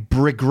hashtag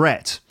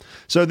Brigret.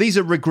 So these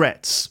are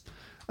regrets.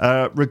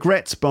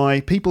 Regrets by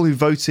people who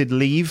voted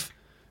Leave,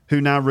 who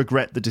now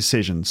regret the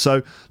decision.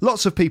 So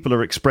lots of people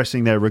are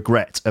expressing their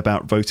regret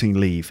about voting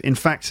Leave. In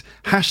fact,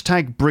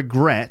 hashtag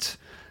Brigret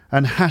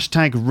and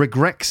hashtag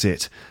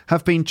Regrexit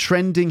have been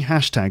trending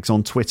hashtags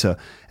on Twitter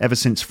ever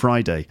since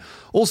Friday.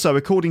 Also,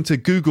 according to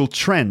Google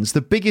Trends,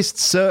 the biggest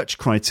search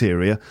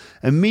criteria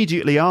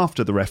immediately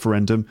after the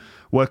referendum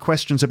were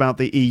questions about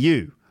the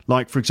EU.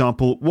 Like, for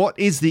example, what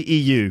is the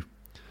EU?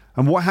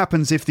 And what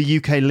happens if the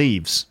UK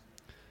leaves?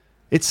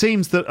 It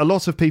seems that a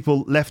lot of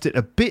people left it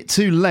a bit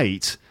too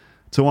late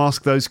to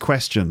ask those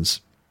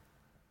questions.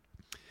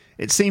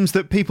 It seems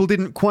that people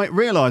didn't quite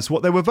realise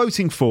what they were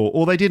voting for,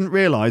 or they didn't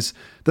realise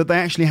that they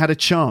actually had a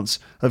chance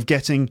of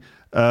getting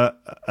a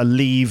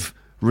Leave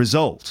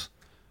result.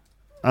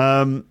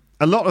 A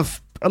lot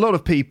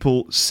of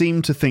people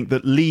seem to think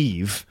that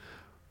Leave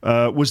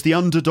was the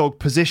underdog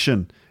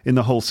position in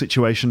the whole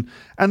situation,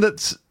 and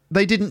that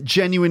they didn't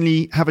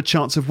genuinely have a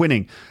chance of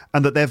winning,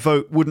 and that their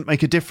vote wouldn't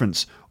make a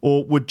difference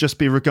or would just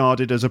be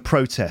regarded as a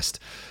protest.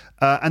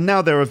 And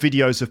now there are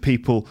videos of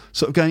people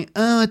sort of going,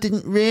 I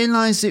didn't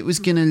realise it was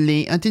going to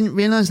leak. I didn't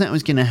realise that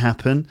was going to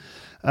happen.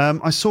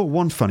 I saw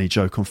one funny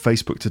joke on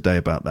Facebook today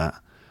about that.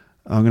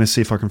 I'm going to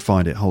see if I can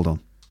find it. Hold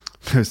on.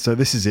 So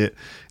this is it.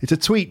 It's a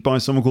tweet by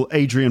someone called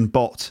Adrian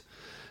Bott.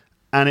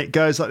 And it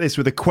goes like this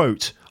with a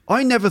quote.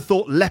 I never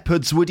thought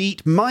leopards would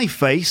eat my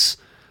face,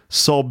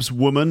 sobs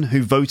woman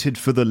who voted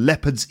for the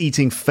leopards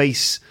eating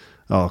face.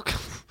 Oh,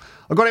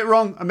 I got it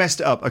wrong. I messed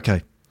it up.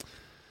 Okay.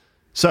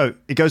 So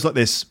it goes like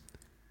this.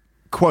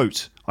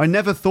 Quote, I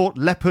never thought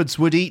leopards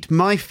would eat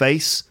my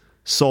face,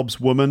 sobs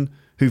woman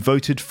who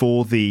voted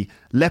for the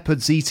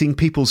leopards eating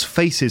people's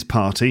faces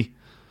party.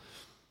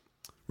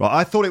 Right,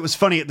 I thought it was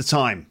funny at the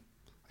time.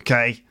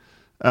 Okay.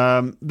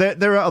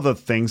 There are other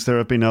things. There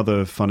have been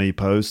other funny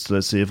posts.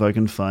 Let's see if I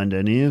can find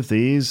any of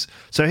these.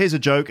 So here's a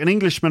joke. An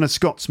Englishman, a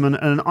Scotsman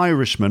and an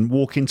Irishman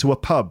walk into a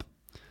pub.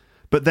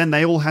 but then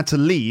they all had to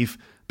leave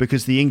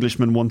because the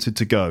Englishman wanted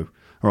to go.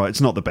 All right,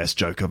 it's not the best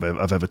joke I've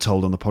ever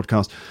told on the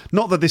podcast.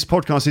 Not that this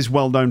podcast is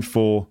well known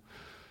for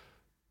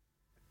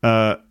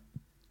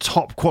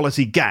top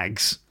quality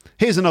gags.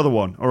 Here's another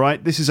one. All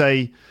right, this is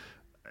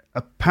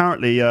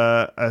apparently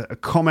a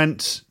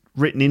comment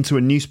written into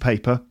a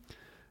newspaper.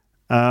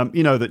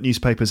 You know that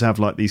newspapers have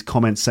like these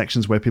comment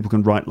sections where people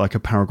can write like a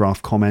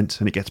paragraph comment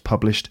and it gets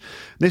published.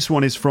 This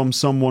one is from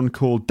someone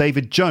called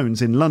David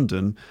Jones in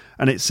London,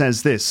 and it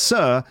says this: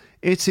 "Sir,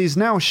 it is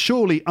now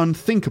surely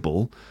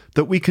unthinkable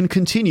that we can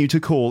continue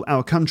to call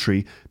our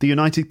country the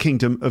United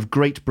Kingdom of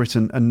Great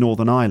Britain and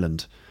Northern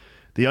Ireland.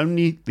 The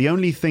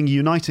only thing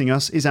uniting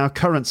us is our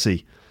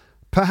currency.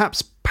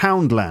 Perhaps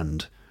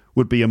Poundland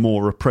would be a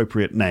more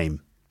appropriate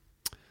name."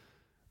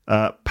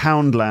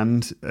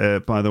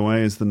 Poundland, by the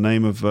way, is the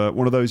name of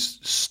one of those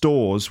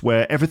stores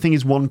where everything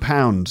is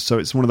 £1. So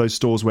it's one of those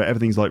stores where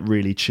everything's like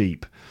really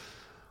cheap.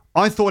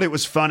 I thought it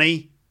was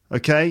funny.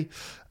 Okay.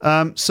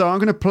 So I'm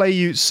going to play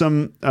you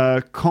some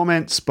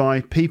comments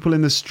by people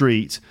in the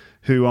street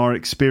who are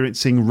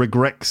experiencing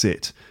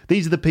Regrexit.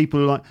 These are the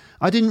people who are like,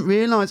 I didn't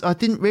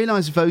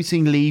realise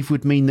voting leave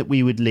would mean that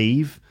we would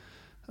leave.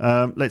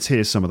 Let's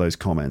hear some of those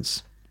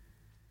comments.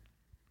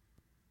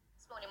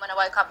 When I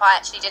woke up, I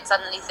actually did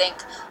suddenly think,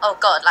 oh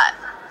God, like,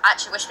 I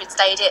actually wish we'd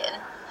stayed in.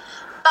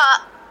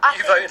 But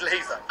You voted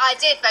leave then? I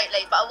did vote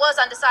leave, but I was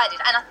undecided.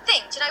 And I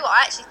think, do you know what?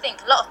 I actually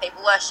think a lot of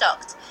people were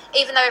shocked.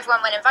 Even though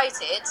everyone went and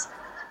voted,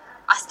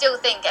 I still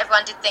think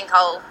everyone did think,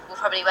 oh, we'll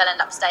probably well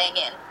end up staying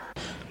in.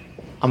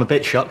 I'm a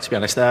bit shocked, to be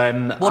honest.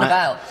 What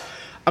about?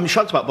 I'm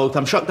shocked about both.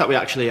 I'm shocked that we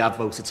actually have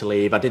voted to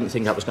leave. I didn't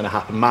think that was going to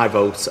happen. My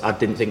vote, I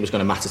didn't think was going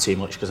to matter too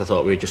much because I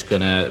thought we were just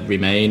going to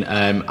remain.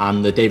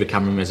 And the David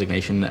Cameron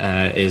resignation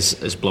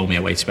has blown me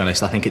away, to be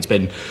honest. I think it's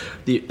been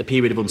the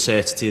period of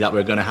uncertainty that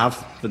we're going to have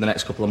for the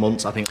next couple of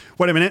months, I think.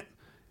 Wait a minute.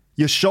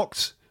 You're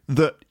shocked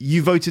that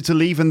you voted to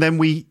leave and then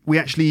we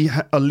actually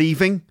are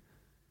leaving?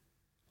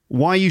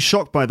 Why are you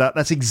shocked by that?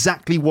 That's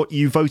exactly what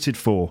you voted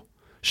for.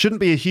 Shouldn't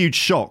be a huge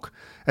shock.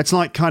 It's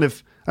like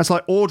that's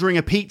like ordering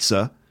a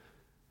pizza.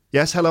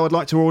 Yes, hello, I'd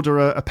like to order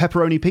a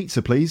pepperoni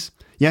pizza, please.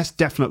 Yes,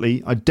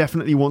 definitely. I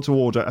definitely want to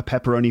order a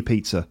pepperoni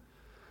pizza.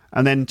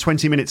 And then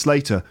 20 minutes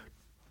later,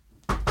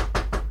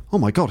 oh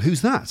my God,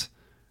 who's that?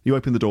 You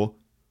open the door.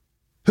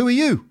 Who are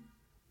you?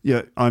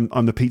 Yeah,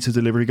 I'm the pizza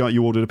delivery guy.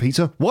 You ordered a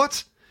pizza?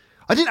 What?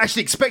 I didn't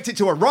actually expect it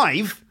to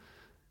arrive.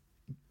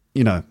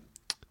 You know,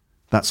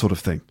 that sort of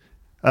thing.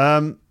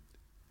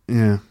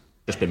 Yeah.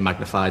 Just been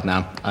magnified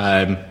now.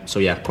 So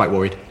yeah, quite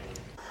worried.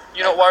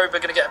 You're not worried we're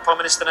going to get a Prime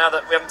Minister now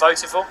that we haven't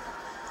voted for?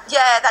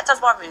 Yeah, that does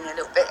worry me a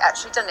little bit,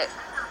 actually, doesn't it?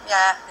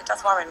 Yeah, it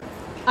does worry me.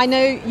 I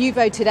know you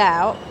voted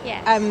out.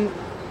 Yes.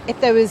 If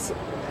there was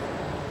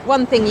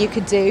one thing you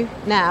could do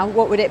now,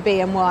 what would it be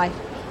and why?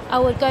 I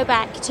would go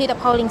back to the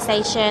polling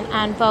station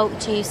and vote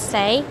to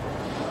stay,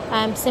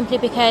 simply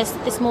because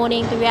this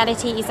morning the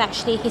reality is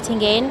actually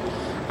hitting in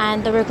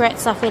and the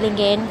regrets are filling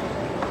in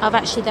of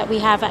actually that we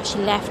have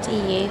actually left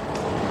EU.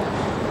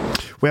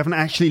 We haven't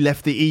actually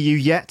left the EU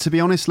yet, to be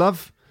honest,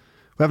 love.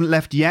 We haven't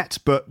left yet,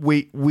 but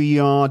we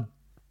are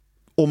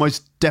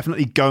almost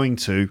definitely going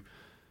to.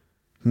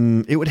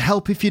 It would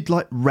help if you'd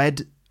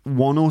read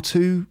one or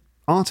two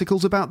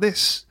articles about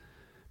this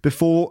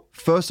before,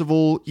 first of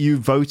all, you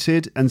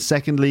voted, and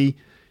secondly,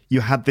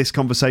 you had this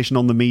conversation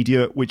on the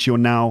media, which you're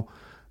now...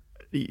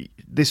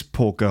 This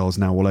poor girl's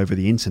now all over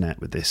the internet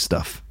with this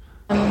stuff.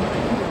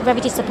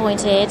 Very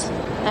disappointed.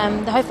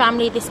 The whole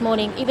family this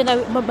morning, even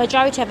though the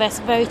majority of us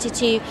voted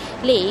to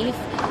leave,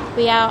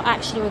 we are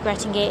actually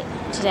regretting it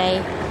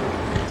today.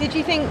 Did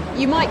you think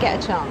you might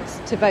get a chance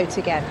to vote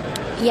again?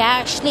 Yeah,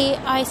 actually,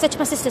 I said to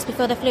my sisters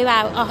before they flew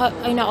out,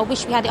 I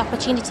wish we had the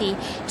opportunity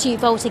to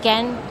vote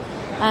again,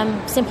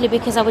 simply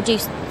because I would do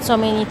so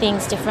many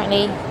things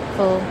differently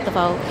for the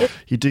vote.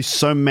 You do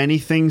so many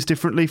things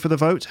differently for the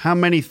vote? How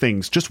many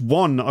things? Just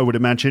one, I would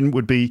imagine,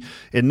 would be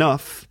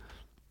enough.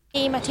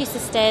 Me, my two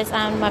sisters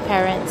and my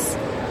parents.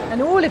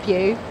 And all of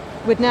you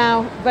would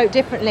now vote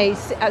differently,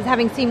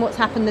 having seen what's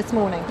happened this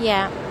morning?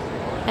 Yeah.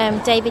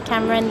 David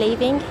Cameron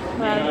leaving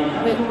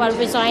while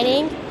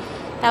resigning.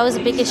 That was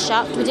the biggest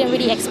shock. We didn't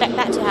really expect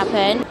that to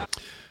happen.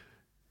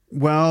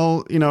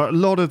 Well, a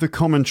lot of the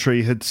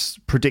commentary had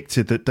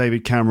predicted that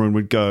David Cameron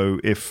would go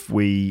if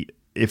we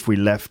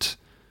left.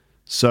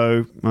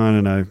 So, I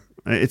don't know.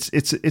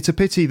 It's a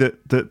pity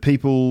that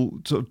people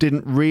sort of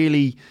didn't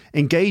really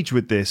engage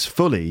with this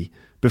fully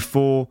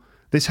before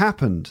this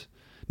happened.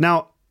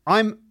 Now,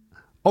 I'm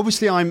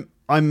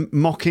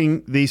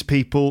mocking these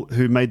people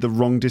who made the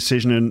wrong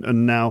decision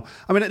and now,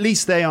 at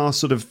least they are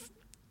sort of,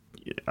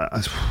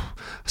 I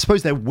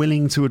suppose they're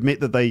willing to admit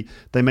that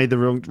they made the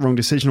wrong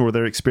decision or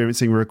they're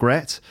experiencing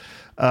regret.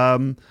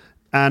 And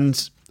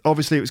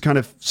obviously it was kind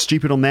of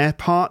stupid on their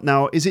part.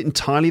 Now, is it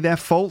entirely their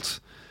fault?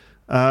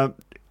 I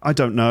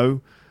don't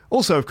know.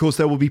 Also, of course,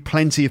 there will be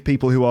plenty of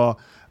people who are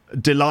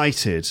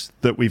delighted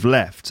that we've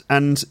left.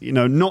 And,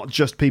 not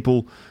just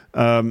people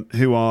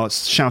who are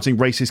shouting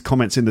racist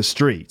comments in the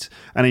street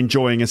and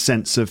enjoying a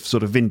sense of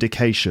sort of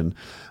vindication.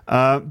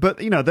 But,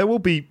 there will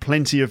be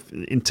plenty of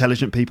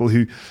intelligent people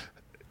who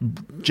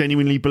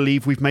genuinely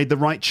believe we've made the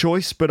right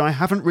choice, but I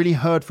haven't really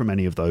heard from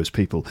any of those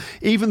people.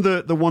 Even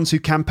the ones who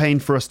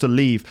campaigned for us to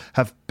leave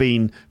have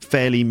been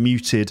fairly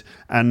muted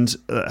and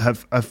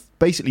have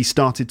basically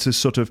started to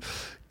sort of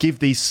give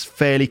these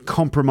fairly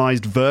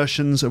compromised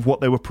versions of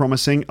what they were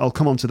promising. I'll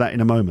come on to that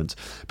in a moment.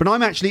 But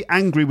I'm actually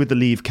angry with the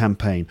Leave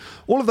campaign.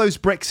 All of those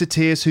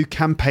Brexiteers who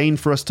campaigned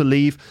for us to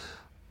leave,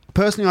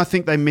 personally, I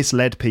think they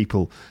misled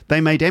people.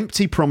 They made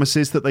empty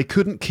promises that they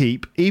couldn't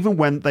keep, even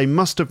when they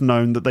must have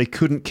known that they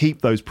couldn't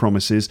keep those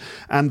promises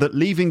and that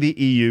leaving the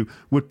EU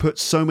would put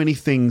so many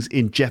things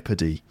in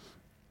jeopardy.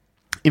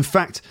 In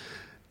fact,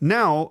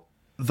 now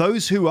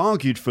those who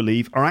argued for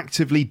leave are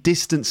actively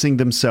distancing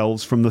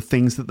themselves from the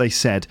things that they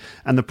said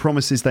and the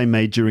promises they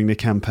made during the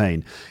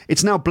campaign.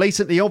 It's now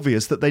blatantly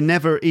obvious that they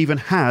never even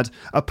had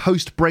a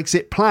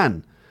post-Brexit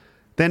plan.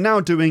 They're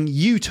now doing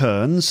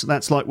U-turns.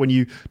 That's like when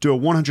you do a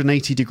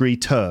 180-degree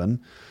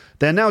turn.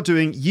 They're now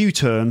doing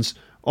U-turns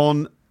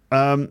on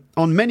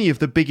many of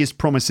the biggest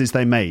promises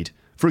they made.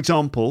 For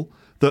example,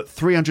 that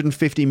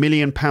 £350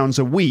 million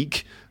a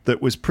week that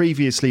was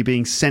previously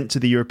being sent to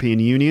the European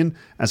Union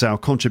as our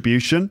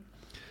contribution.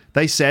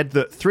 They said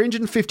that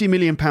 £350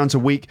 million a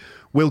week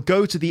will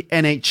go to the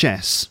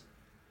NHS.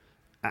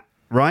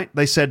 Right?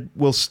 They said,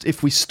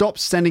 if we stop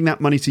sending that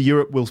money to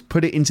Europe, we'll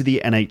put it into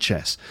the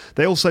NHS.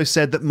 They also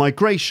said that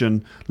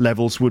migration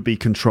levels would be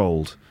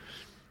controlled.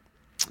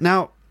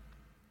 Now,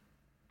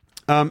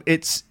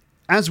 it's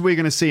as we're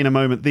going to see in a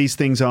moment, these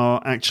things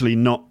are actually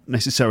not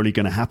necessarily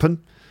going to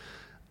happen.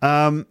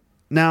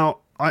 Now,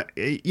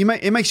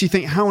 it makes you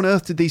think, how on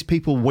earth did these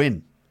people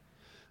win?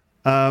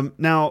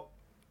 Now,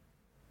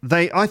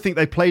 I think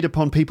they played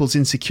upon people's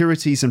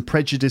insecurities and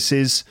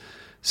prejudices,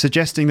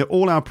 suggesting that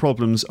all our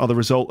problems are the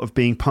result of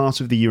being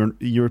part of the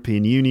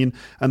European Union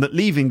and that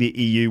leaving the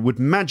EU would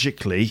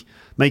magically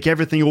make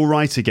everything all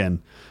right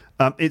again.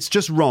 It's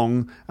just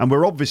wrong, and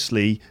we're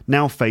obviously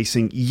now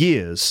facing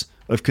years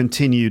of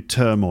continued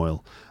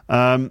turmoil.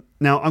 Now,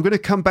 I'm going to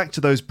come back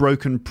to those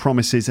broken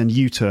promises and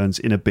U-turns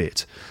in a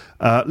bit.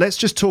 Let's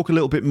just talk a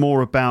little bit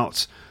more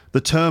about the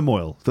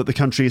turmoil that the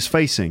country is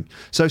facing.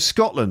 So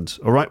Scotland,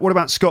 all right, what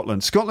about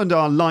Scotland? Scotland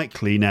are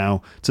likely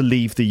now to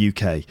leave the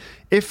UK.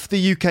 If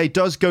the UK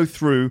does go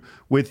through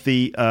with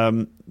the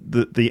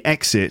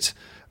exit,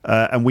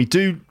 and we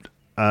do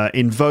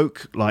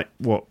invoke,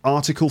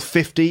 Article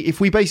 50, if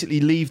we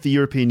basically leave the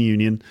European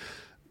Union,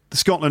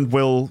 Scotland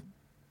will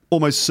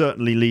almost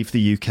certainly leave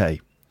the UK.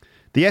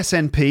 The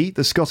SNP,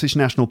 the Scottish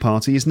National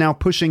Party, is now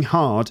pushing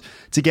hard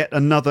to get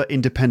another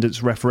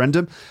independence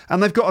referendum,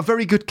 and they've got a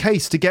very good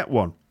case to get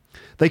one.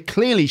 They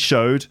clearly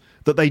showed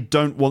that they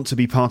don't want to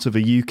be part of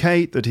a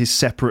UK that is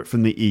separate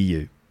from the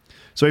EU.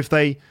 So if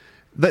they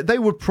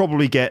would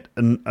probably get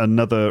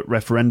another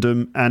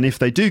referendum, and if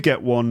they do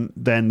get one,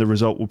 then the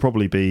result will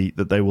probably be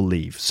that they will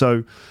leave.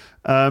 So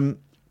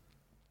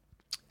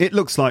it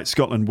looks like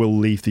Scotland will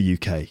leave the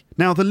UK.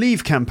 Now, the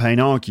Leave campaign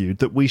argued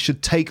that we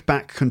should take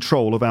back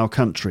control of our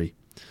country.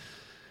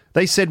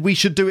 They said we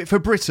should do it for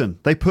Britain.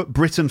 They put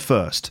Britain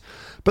first.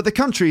 But the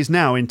country is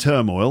now in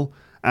turmoil,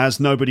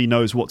 as nobody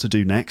knows what to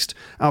do next.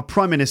 Our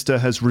Prime Minister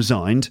has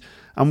resigned,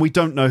 and we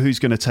don't know who's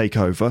going to take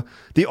over.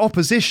 The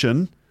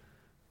opposition,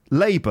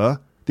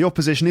 Labour, the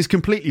opposition is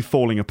completely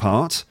falling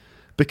apart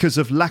because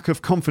of lack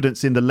of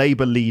confidence in the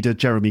Labour leader,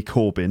 Jeremy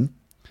Corbyn.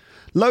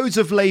 Loads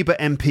of Labour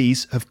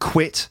MPs have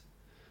quit.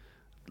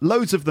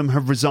 Loads of them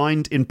have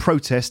resigned in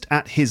protest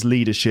at his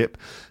leadership.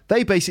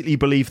 They basically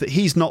believe that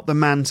he's not the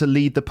man to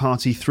lead the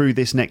party through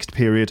this next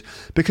period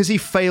because he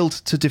failed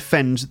to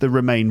defend the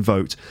Remain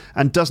vote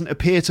and doesn't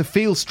appear to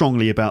feel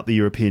strongly about the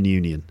European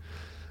Union.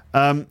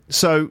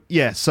 So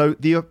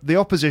the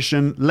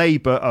opposition,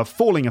 Labour, are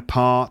falling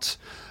apart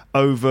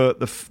over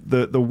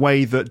the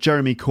way that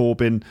Jeremy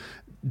Corbyn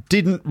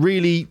didn't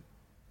really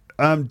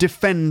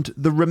defend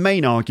the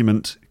Remain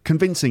argument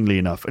convincingly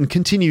enough and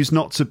continues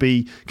not to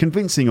be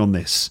convincing on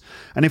this.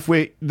 And if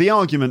the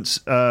arguments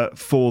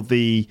for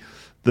the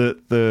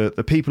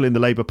people in the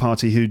Labour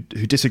Party who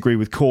disagree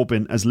with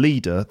Corbyn as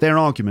leader, their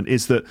argument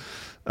is that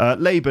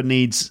Labour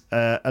needs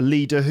a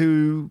leader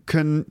who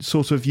can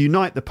sort of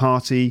unite the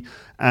party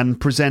and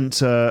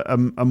present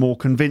a more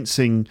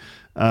convincing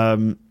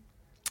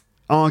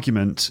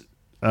argument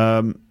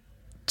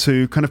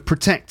to kind of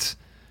protect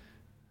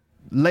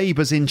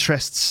Labour's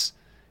interests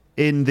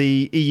in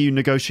the EU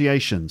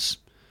negotiations.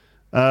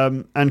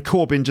 And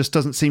Corbyn just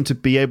doesn't seem to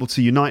be able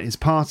to unite his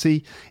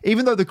party,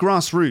 even though the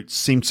grassroots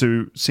seem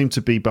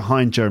to be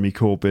behind Jeremy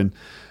Corbyn.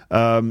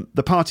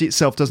 The party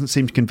itself doesn't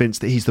seem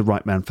convinced that he's the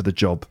right man for the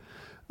job.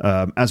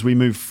 As we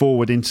move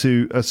forward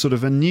into a sort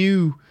of a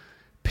new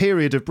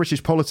period of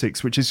British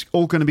politics, which is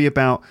all going to be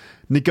about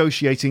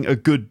negotiating a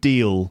good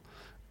deal.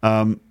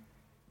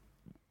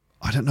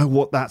 I don't know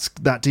what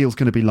that deal's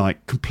going to be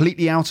like.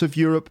 Completely out of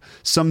Europe,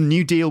 some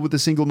new deal with the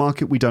single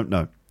market, we don't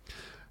know.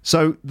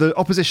 So the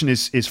opposition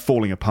is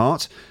falling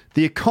apart.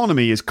 The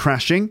economy is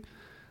crashing.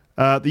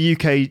 The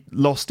UK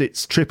lost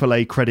its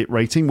AAA credit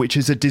rating, which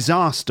is a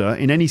disaster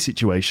in any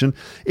situation.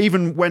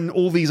 Even when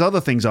all these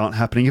other things aren't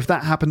happening, if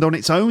that happened on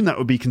its own, that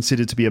would be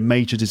considered to be a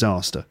major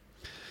disaster.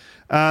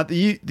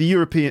 The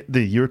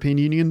European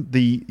Union,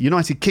 the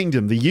United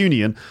Kingdom, the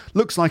Union,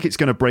 looks like it's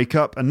going to break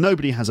up and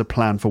nobody has a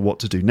plan for what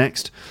to do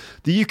next.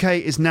 The UK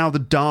is now the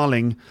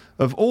darling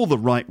of all the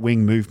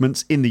right-wing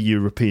movements in the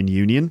European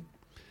Union.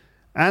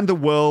 And the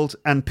world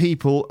and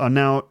people are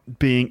now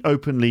being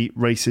openly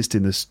racist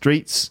in the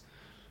streets.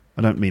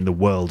 I don't mean the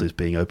world is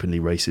being openly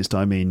racist.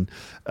 I mean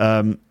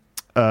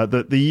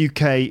that the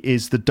UK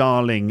is the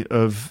darling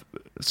of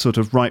sort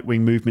of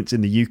right-wing movements in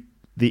the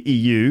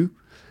EU.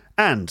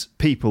 And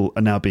people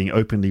are now being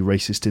openly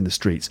racist in the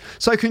streets.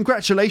 So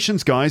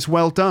congratulations, guys.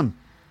 Well done.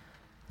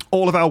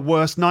 All of our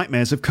worst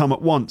nightmares have come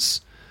at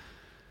once.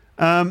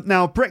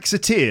 Now,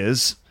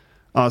 Brexiteers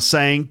are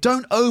saying,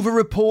 don't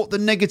over-report the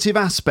negative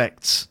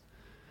aspects.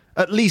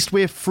 At least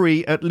we're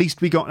free. At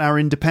least we got our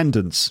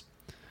independence.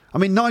 I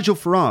mean, Nigel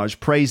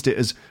Farage praised it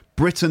as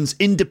Britain's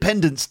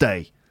Independence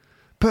Day.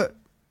 But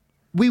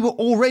we were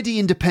already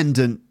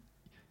independent,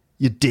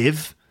 you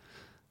div.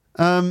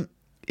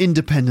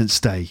 Independence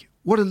Day.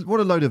 What a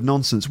load of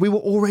nonsense. We were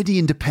already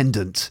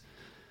independent.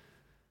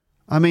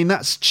 I mean,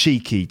 that's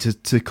cheeky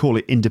to call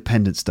it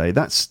Independence Day.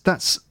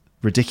 That's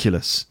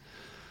ridiculous.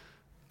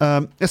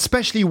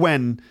 Especially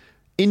when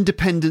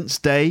Independence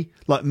Day,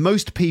 like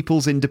most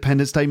people's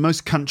Independence Day,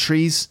 most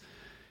countries,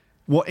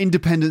 what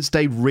Independence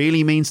Day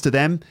really means to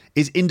them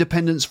is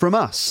independence from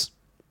us.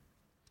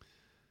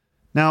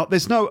 Now,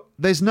 there's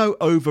no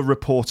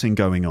over-reporting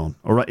going on,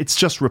 all right? It's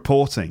just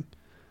reporting.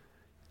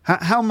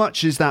 How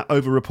much is that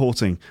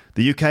over-reporting?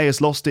 The UK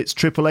has lost its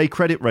AAA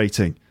credit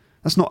rating.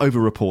 That's not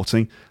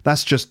over-reporting.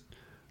 That's just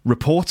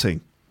reporting.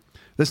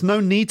 There's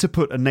no need to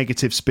put a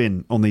negative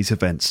spin on these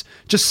events.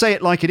 Just say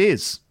it like it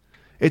is.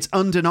 It's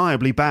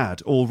undeniably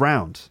bad all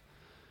round.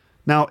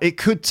 Now, it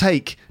could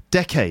take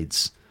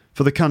decades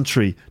for the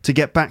country to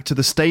get back to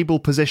the stable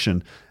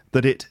position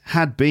that it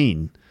had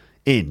been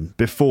in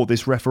before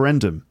this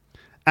referendum.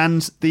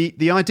 And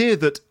the idea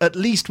that at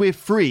least we're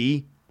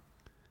free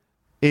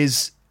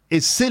is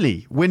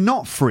silly. We're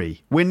not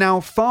free. We're now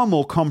far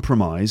more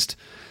compromised.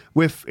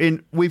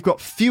 We've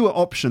got fewer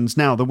options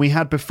now than we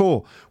had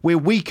before. We're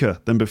weaker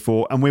than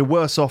before, and we're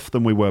worse off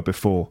than we were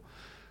before.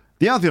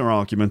 The other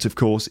argument, of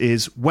course,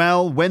 is,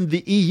 well, when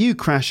the EU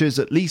crashes,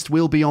 at least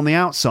we'll be on the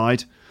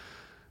outside.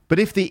 But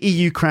if the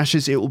EU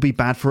crashes, it will be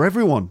bad for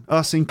everyone,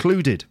 us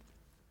included.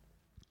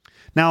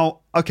 Now,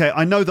 okay,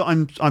 I know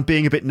that I'm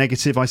being a bit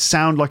negative. I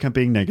sound like I'm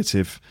being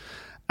negative.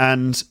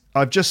 And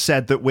I've just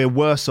said that we're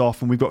worse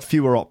off and we've got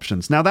fewer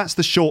options. Now, that's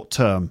the short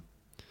term.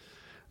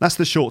 That's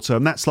the short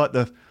term. That's like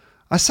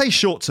I say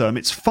short term,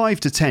 it's 5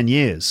 to 10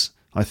 years,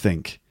 I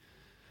think,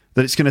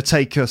 that it's going to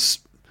take us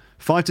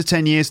 5 to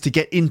 10 years to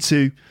get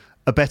into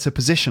a better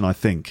position, I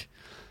think.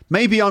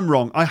 Maybe I'm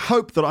wrong. I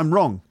hope that I'm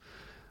wrong.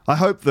 I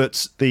hope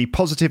that the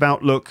positive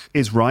outlook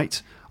is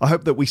right. I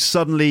hope that we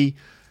suddenly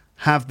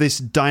have this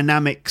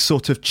dynamic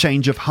sort of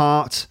change of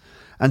heart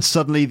and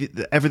suddenly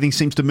everything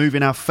seems to move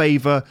in our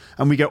favour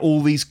and we get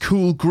all these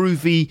cool,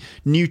 groovy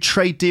new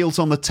trade deals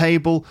on the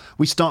table.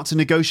 We start to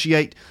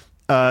negotiate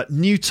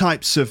new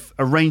types of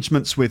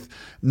arrangements with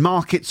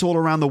markets all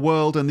around the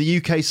world, and the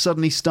UK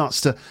suddenly starts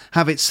to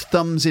have its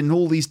thumbs in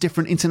all these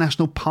different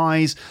international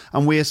pies,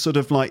 and we're sort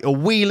of like a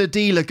wheeler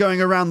dealer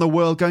going around the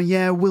world going,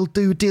 yeah, we'll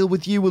do a deal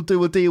with you, we'll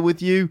do a deal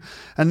with you.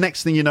 And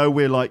next thing you know,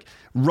 we're like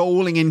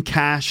rolling in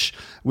cash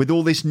with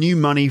all this new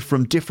money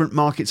from different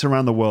markets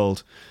around the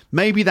world.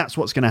 Maybe that's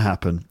what's going to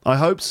happen. I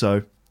hope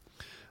so.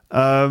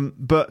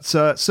 But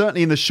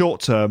certainly in the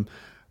short term,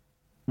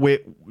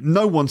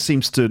 no one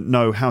seems to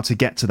know how to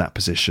get to that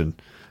position.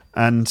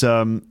 And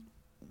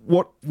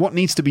what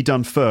needs to be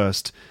done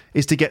first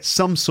is to get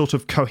some sort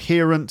of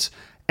coherent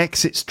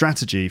exit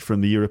strategy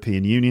from the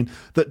European Union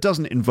that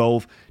doesn't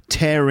involve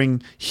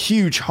tearing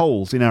huge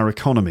holes in our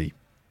economy.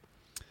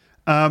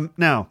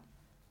 Now,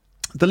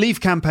 the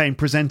Leave campaign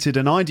presented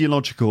an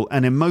ideological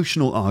and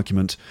emotional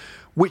argument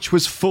which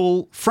was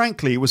full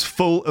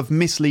of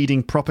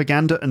misleading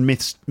propaganda and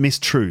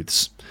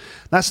mistruths.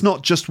 That's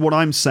not just what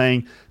I'm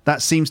saying.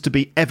 That seems to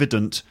be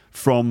evident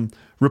from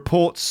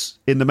reports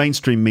in the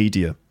mainstream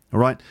media. All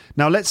right.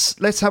 Now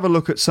let's have a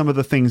look at some of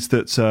the things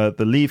that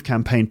the Leave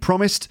campaign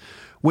promised,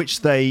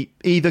 which they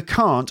either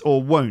can't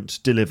or won't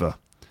deliver.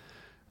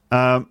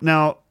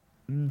 Now,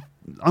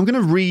 I'm going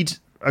to read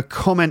a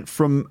comment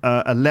from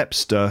a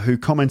Lepster who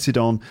commented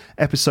on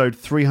episode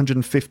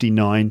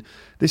 359.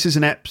 This is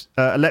a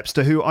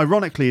Lepster who,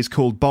 ironically, is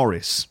called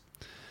Boris.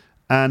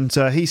 And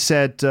he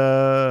said,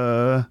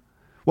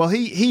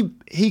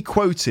 he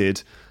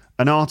quoted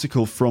an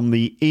article from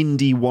the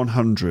Indy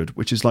 100,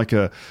 which is like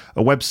a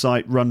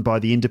website run by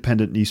the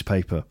Independent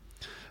newspaper.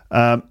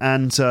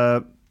 And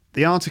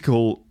the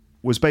article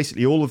was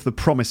basically all of the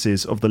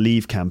promises of the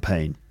Leave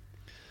campaign.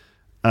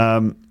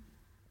 Boris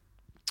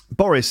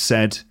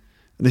said,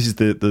 this is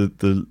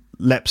the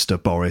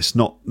Lepster Boris,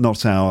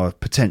 not our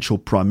potential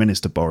Prime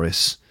Minister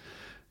Boris.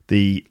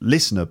 The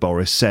listener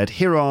Boris said,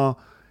 here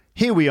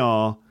we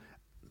are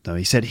No,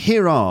 he said,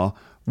 here are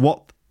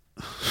what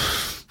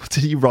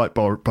did he write,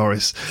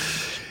 Boris?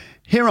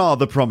 Here are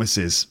the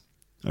promises.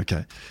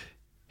 Okay.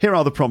 Here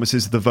are the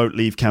promises of the Vote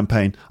Leave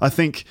campaign. I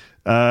think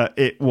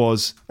it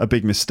was a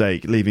big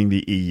mistake leaving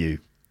the EU.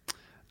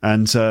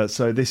 And so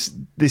this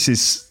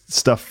is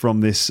stuff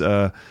from this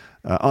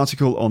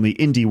article on the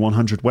Indy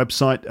 100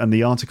 website, and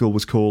the article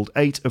was called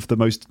 8 of the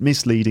Most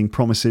Misleading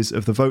Promises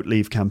of the Vote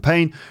Leave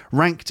Campaign,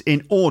 ranked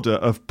in order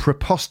of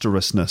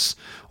preposterousness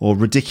or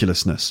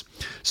ridiculousness.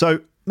 So,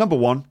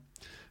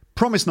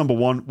 promise number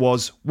one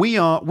was we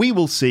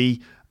will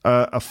see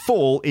a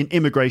fall in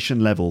immigration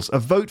levels. A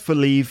vote for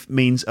Leave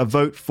means a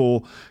vote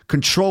for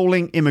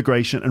controlling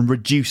immigration and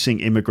reducing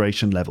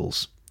immigration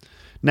levels.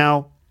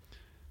 Now,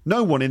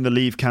 no one in the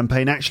Leave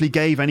campaign actually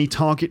gave any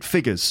target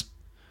figures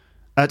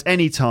at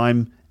any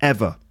time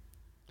ever.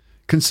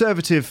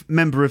 Conservative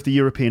member of the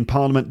European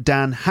Parliament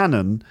Dan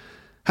Hannan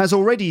has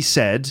already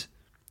said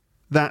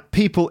that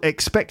people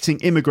expecting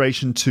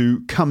immigration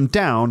to come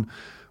down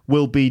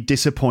will be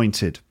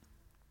disappointed.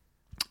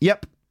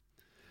 Yep.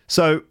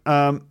 So,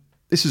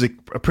 this is a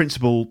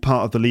principal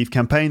part of the Leave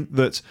campaign,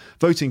 that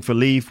voting for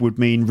Leave would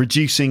mean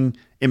reducing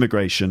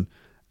immigration.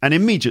 And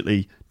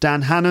immediately,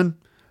 Dan Hannan,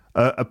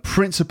 a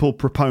principal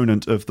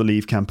proponent of the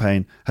Leave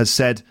campaign, has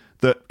said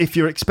that if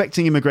you're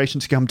expecting immigration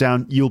to come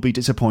down, you'll be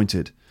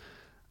disappointed.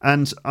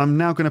 And I'm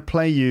now going to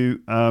play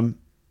you... I'm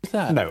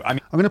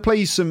going to play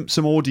you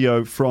some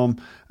audio from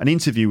an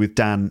interview with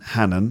Dan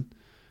Hannan,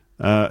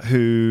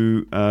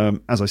 who,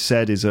 as I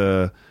said, is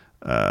a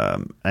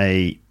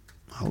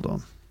hold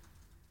on.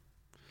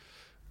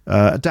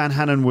 Dan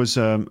Hannan was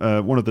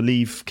one of the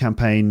Leave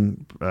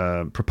campaign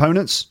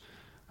proponents.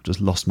 I've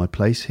just lost my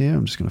place here.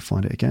 I'm just going to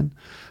find it again.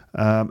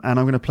 And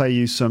I'm going to play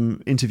you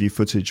some interview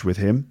footage with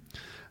him.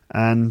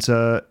 And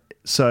so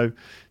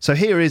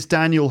here is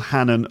Daniel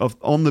Hannan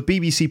on the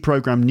BBC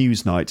programme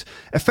Newsnight,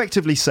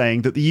 effectively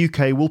saying that the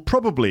UK will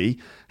probably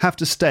have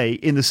to stay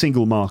in the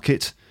single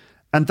market,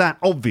 and that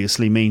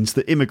obviously means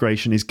that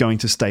immigration is going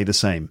to stay the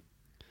same.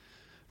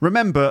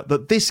 Remember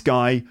that this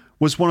guy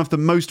was one of the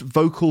most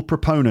vocal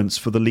proponents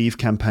for the Leave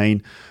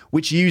campaign,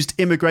 which used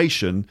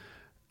immigration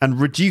and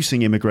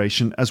reducing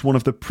immigration as one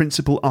of the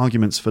principal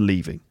arguments for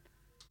leaving.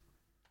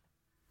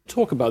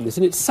 Talk about this,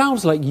 and it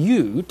sounds like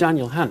you,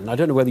 Daniel Hannan, I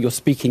don't know whether you're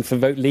speaking for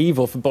Vote Leave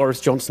or for Boris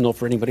Johnson or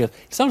for anybody else,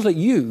 it sounds like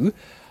you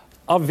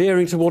are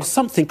veering towards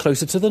something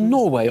closer to the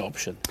Norway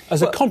option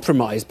as a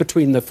compromise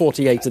between the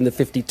 48 and the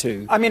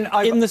 52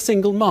 in the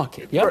single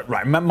market. Yeah?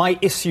 Right. My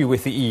issue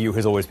with the EU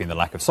has always been the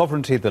lack of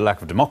sovereignty, the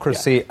lack of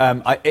democracy.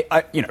 Yeah.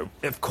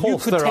 Of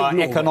course there are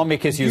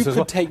economic issues as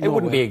well. It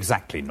wouldn't be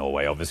exactly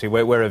Norway, obviously.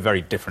 We're a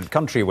very different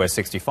country. We're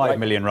 65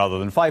 million rather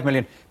than 5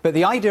 million. But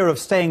the idea of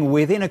staying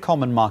within a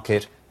common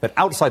market but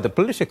outside the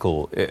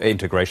political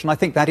integration, I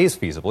think that is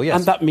feasible, yes.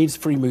 And that means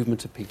free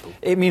movement of people.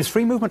 It means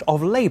free movement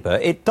of labour.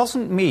 It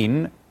doesn't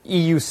mean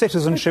EU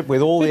citizenship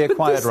with all the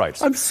acquired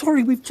rights. I'm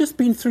sorry, we've just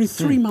been through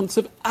 3 months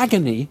of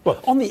agony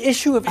on the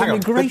issue of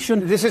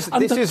immigration,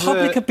 the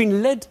public have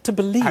been led to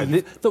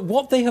believe that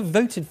what they have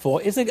voted for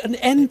is an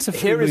end to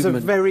free movement. Here is a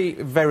very,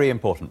 very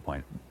important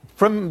point.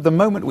 From the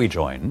moment we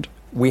joined,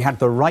 we had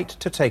the right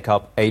to take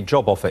up a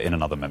job offer in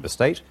another member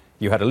state.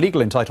 You had a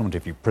legal entitlement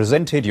if you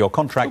presented your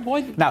contract.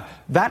 Now,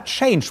 that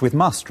changed with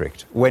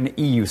Maastricht. When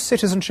EU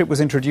citizenship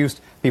was introduced,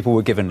 people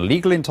were given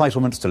legal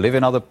entitlements to live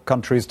in other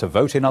countries, to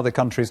vote in other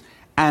countries,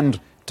 and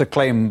to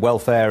claim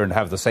welfare and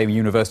have the same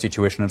university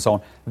tuition and so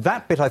on.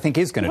 That bit, I think,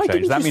 is going to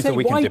change. That means that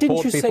we can deport people.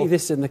 Why didn't you say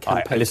this in the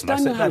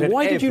campaign?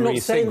 Why did you not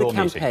say in the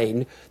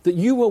campaign that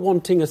you were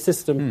wanting a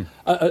system,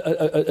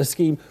 a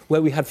scheme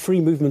where we had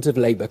free movement of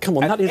labour? Come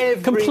on, that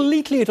is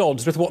completely at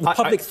odds with what the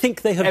public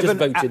think they have just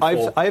voted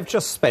for. I have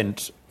just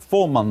spent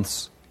 4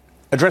 months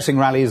addressing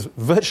rallies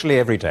virtually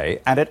every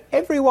day, and at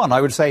every one I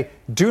would say,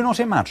 do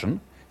not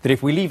imagine that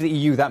if we leave the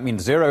EU, that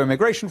means zero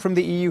immigration from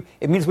the EU.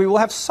 It means we will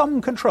have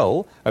some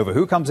control over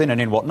who comes in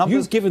and in what numbers.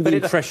 You've given the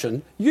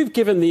impression.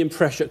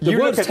 The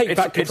words take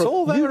back control. It's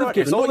all there.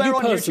 It's all there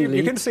on YouTube.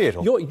 You can see it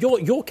all.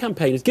 Your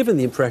campaign has given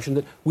the impression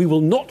that we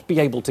will not be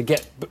able to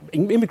get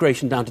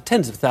immigration down to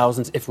tens of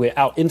thousands if we're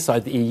out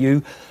inside the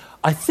EU.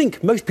 I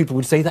think most people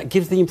would say that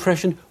gives the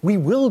impression we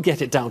will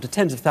get it down to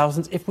tens of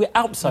thousands if we're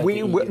outside the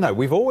EU. No,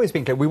 we've always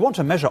been clear. We want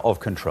a measure of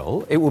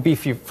control. It will be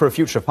for a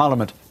future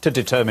Parliament to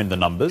determine the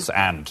numbers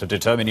and to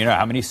determine,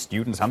 how many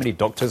students, how many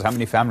doctors, how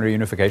many family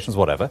reunifications,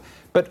 whatever.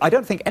 But I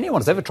don't think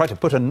anyone's ever tried to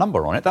put a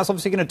number on it. That's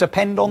obviously going to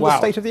depend on the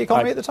state of the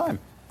economy at the time.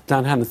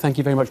 Dan Hannan, thank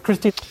you very much.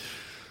 Christine?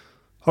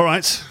 All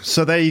right,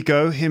 so there you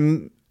go.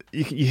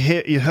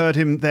 You heard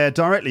him there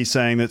directly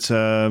saying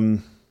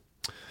that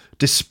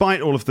despite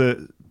all of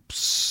the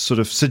sort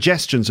of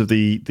suggestions of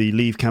the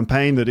Leave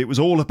campaign, that it was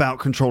all about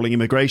controlling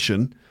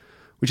immigration,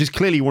 which is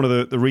clearly one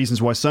of the reasons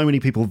why so many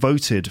people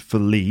voted for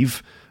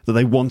Leave, that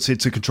they wanted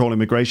to control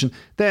immigration.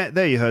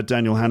 There you heard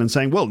Daniel Hannan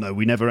saying, well, no,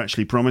 we never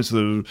actually promised.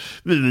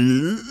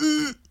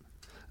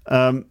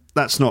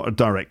 That's not a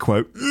direct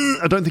quote.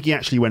 I don't think he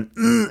actually went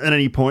at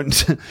any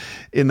point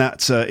in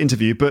that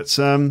interview. But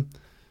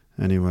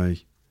anyway,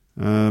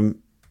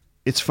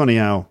 it's funny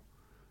how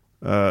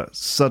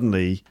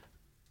suddenly,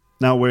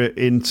 now we're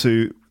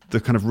into the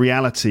kind of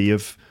reality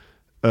of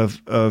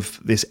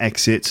this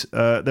exit.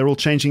 They're all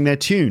changing their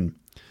tune.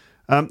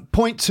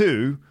 Point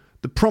 2,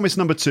 the promise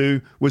number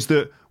 2 was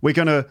that we're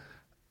going to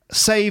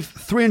save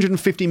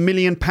 £350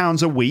 million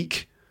a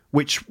week,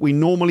 which we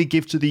normally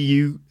give to the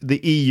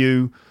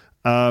EU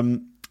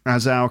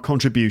as our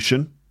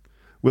contribution.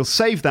 We'll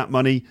save that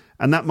money,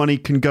 and that money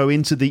can go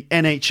into the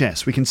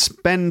NHS. We can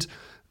spend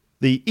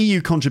the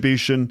EU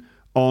contribution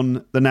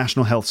on the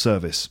National Health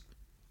Service.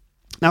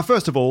 Now,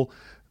 first of all,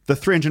 the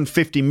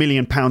 £350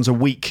 million a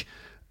week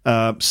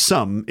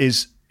sum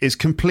is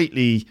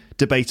completely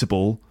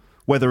debatable,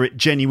 whether it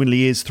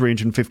genuinely is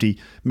 £350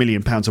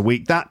 million a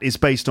week. That is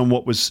based on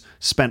what was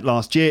spent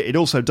last year. It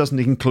also doesn't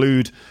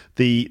include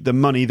the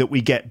money that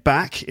we get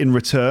back in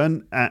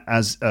return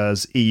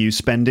as EU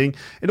spending.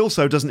 It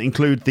also doesn't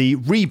include the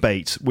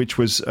rebate, which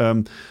was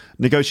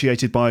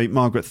negotiated by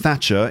Margaret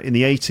Thatcher in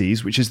the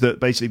 80s, which is that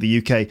basically the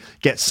UK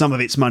gets some of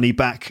its money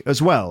back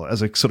as well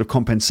as a sort of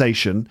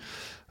compensation.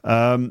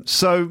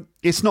 So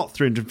it's not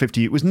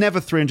 350. It was never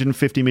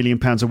 350 million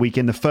pounds a week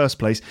in the first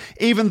place,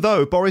 even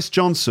though Boris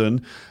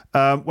Johnson,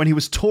 when he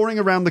was touring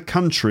around the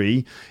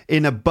country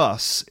in a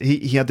bus,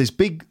 he had this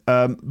big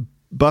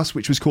bus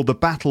which was called the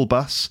Battle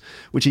Bus,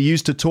 which he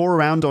used to tour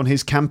around on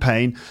his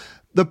campaign.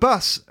 The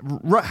bus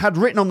had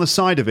written on the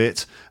side of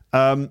it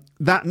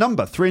that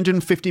number,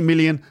 350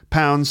 million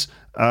pounds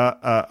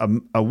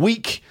a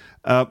week.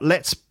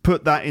 Let's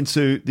put that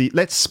into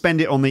let's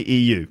spend it on the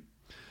EU.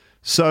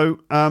 So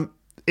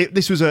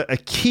this was a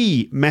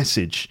key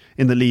message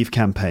in the Leave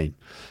campaign.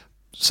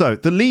 So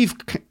the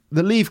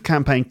Leave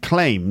campaign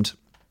claimed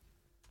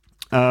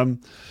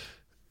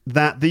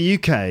that the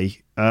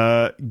UK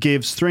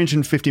gives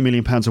 £350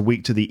 million a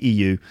week to the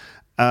EU.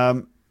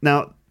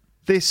 Now,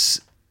 this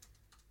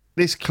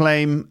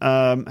claim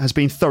has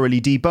been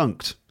thoroughly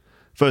debunked.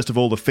 First of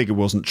all, the figure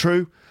wasn't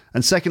true.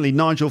 And secondly,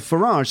 Nigel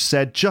Farage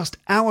said just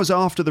hours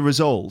after the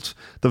result,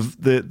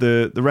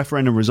 the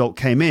referendum result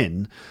came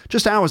in,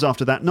 just hours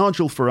after that,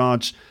 Nigel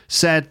Farage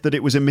said that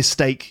it was a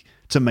mistake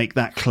to make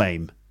that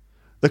claim.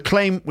 The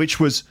claim which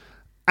was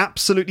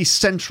absolutely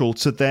central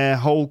to their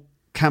whole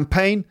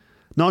campaign,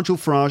 Nigel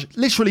Farage,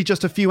 literally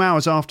just a few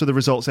hours after the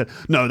result, said,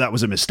 no, that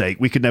was a mistake.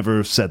 We could never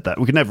have said that.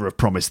 We could never have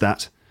promised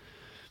that.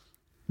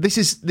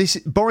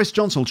 Boris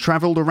Johnson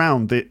travelled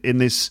around in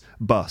this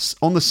bus.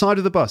 On the side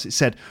of the bus,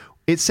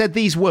 it said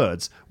these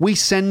words: we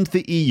send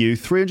the EU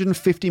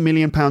 £350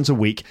 million a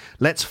week.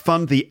 Let's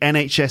fund the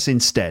NHS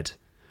instead.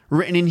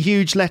 Written in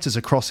huge letters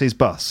across his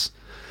bus.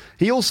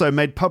 He also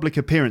made public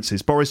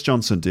appearances, Boris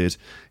Johnson did.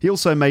 He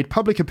also made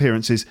public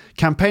appearances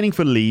campaigning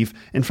for Leave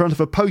in front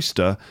of a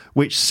poster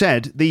which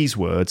said these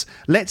words: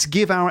 let's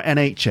give our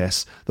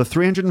NHS the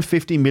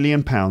 £350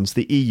 million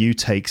the EU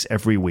takes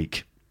every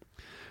week.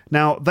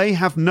 Now, they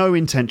have no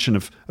intention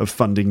of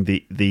funding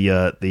the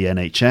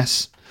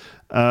NHS.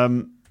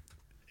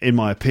 In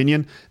my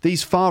opinion,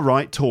 these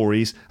far-right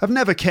Tories have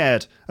never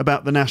cared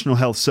about the National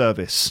Health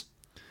Service.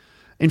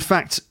 In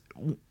fact,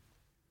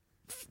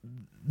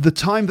 the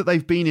time that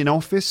they've been in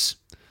office,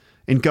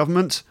 in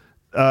government,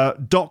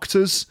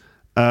 doctors,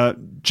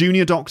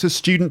 junior doctors,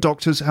 student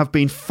doctors have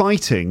been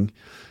fighting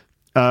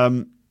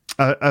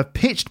a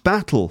pitched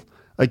battle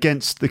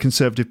against the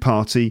Conservative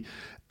Party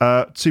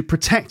to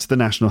protect the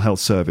National Health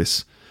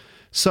Service.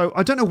 So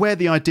I don't know where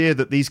the idea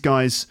that these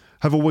guys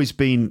have always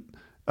been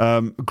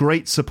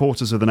great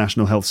supporters of the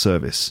National Health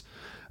Service.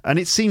 And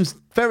it seems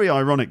very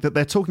ironic that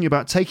they're talking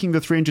about taking the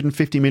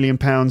 £350 million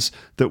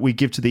that we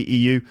give to the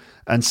EU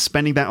and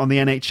spending that on the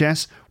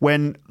NHS,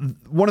 when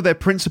one of their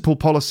principal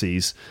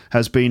policies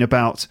has been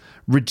about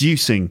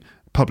reducing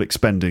public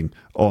spending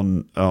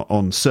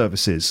on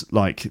services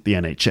like the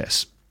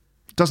NHS.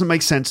 Doesn't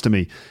make sense to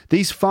me.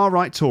 These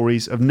far-right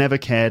Tories have never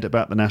cared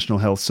about the National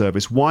Health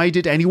Service. Why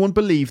did anyone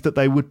believe that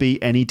they would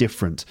be any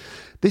different?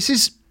 This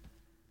is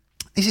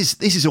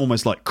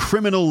almost like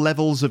criminal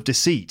levels of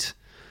deceit.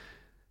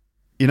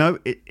 You know,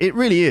 it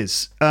really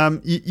is.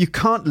 You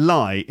can't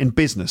lie in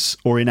business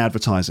or in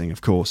advertising,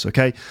 of course,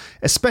 okay?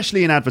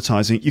 Especially in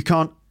advertising, you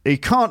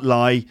can't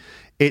lie.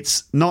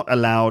 It's not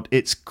allowed.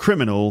 It's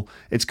criminal.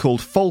 It's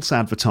called false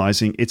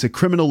advertising. It's a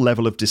criminal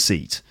level of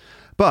deceit.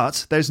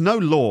 But there's no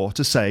law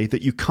to say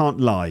that you can't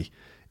lie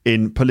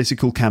in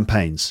political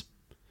campaigns,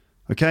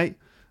 okay?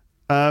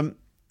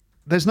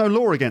 There's no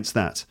law against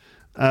that.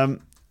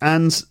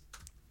 And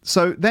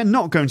so they're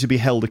not going to be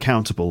held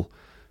accountable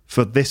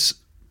for this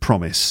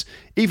promise,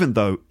 even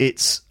though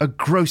it's a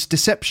gross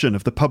deception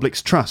of the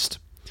public's trust.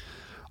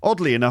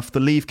 Oddly enough, the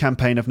Leave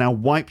campaign have now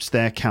wiped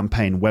their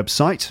campaign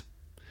website,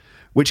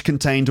 which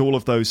contained all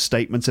of those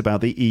statements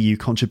about the EU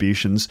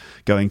contributions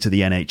going to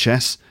the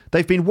NHS.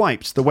 They've been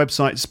wiped. The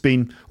website's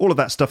been, all of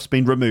that stuff's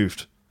been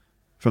removed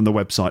from the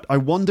website. I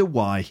wonder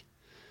why.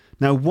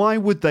 Now, why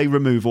would they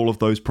remove all of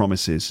those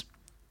promises?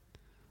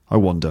 I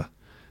wonder.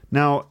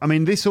 Now, I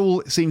mean, this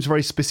all seems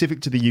very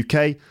specific to the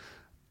UK,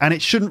 and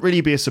it shouldn't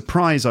really be a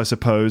surprise, I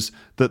suppose,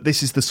 that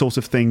this is the sort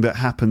of thing that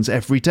happens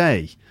every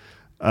day.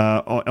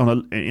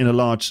 on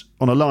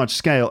a large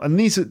scale.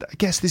 And I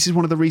guess this is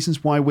one of the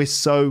reasons why we're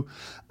so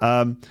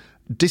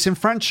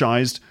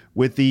disenfranchised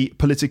with the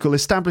political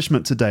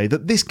establishment today,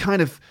 that this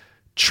kind of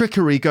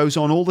trickery goes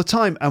on all the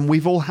time, and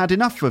we've all had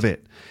enough of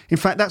it. In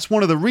fact, that's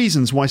one of the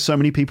reasons why so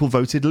many people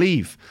voted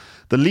Leave.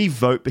 The Leave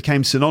vote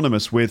became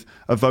synonymous with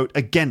a vote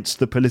against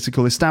the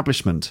political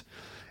establishment.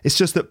 It's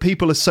just that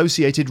people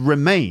associated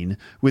Remain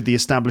with the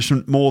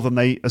establishment more than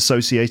they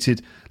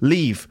associated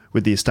Leave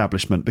with the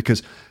establishment,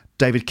 because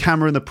David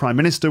Cameron, the Prime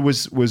Minister,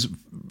 was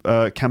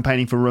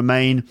campaigning for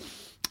Remain.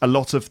 A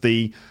lot of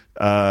the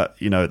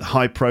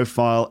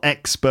high-profile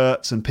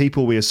experts and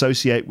people we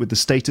associate with the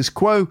status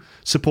quo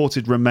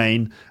supported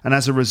Remain, and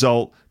as a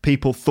result,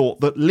 people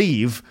thought that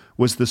Leave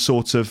was the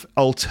sort of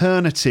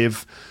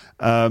alternative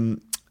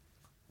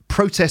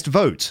protest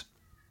vote.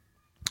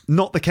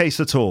 Not the case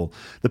at all.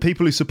 The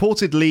people who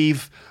supported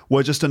Leave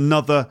were just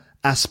another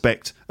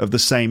aspect of the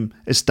same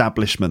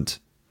establishment.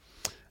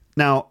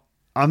 Now,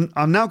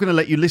 I'm now going to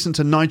let you listen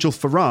to Nigel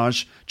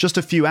Farage just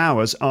a few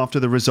hours after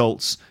the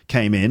results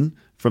came in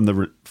from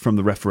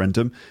the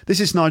referendum. This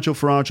is Nigel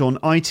Farage on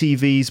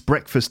ITV's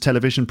breakfast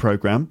television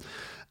programme.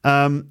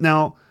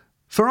 Now,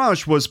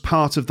 Farage was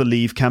part of the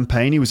Leave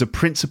campaign. He was a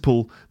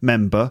principal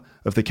member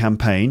of the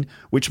campaign,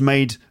 which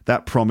made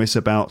that promise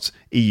about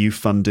EU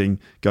funding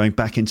going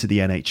back into the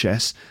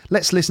NHS.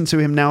 Let's listen to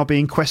him now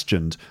being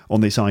questioned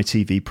on this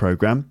ITV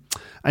programme.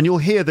 And you'll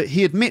hear that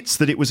he admits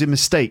that it was a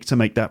mistake to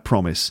make that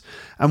promise.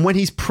 And when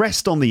he's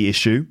pressed on the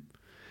issue,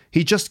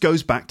 he just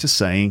goes back to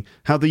saying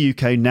how the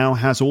UK now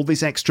has all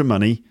this extra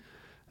money,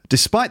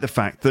 despite the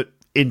fact that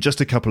in just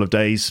a couple of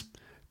days,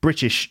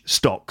 British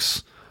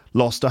stocks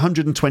lost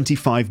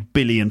 £125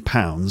 billion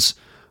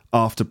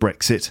after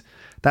Brexit.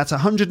 That's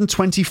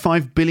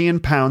 £125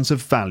 billion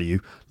of value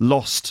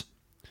lost,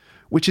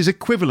 which is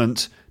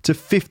equivalent to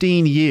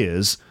 15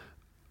 years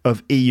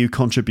of EU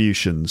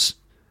contributions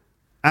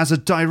as a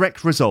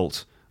direct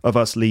result of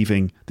us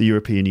leaving the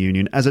European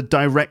Union, as a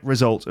direct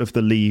result of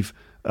the Leave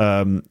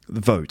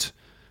vote.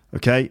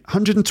 Okay,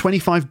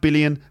 £125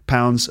 billion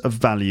of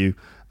value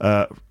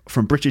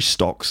from British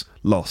stocks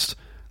lost,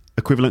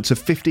 equivalent to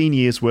 15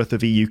 years' worth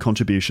of EU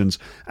contributions.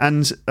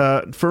 And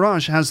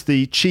Farage has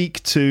the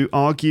cheek to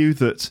argue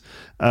that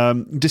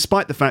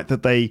despite the fact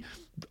that they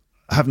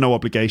have no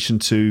obligation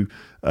to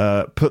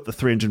put the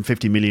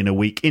 350 million a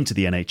week into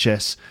the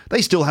NHS,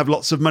 they still have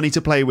lots of money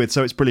to play with,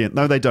 so it's brilliant.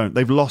 No, they don't.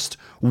 They've lost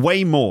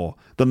way more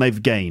than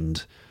they've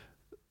gained.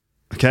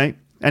 Okay?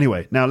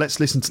 Anyway, now let's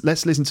listen to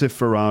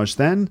Farage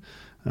then.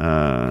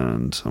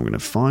 And I'm going to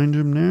find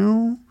him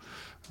now.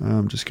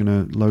 I'm just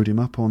going to load him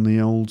up on the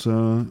old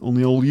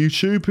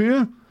YouTube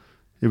here.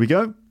 Here we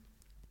go.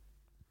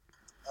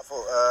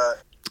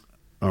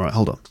 All right,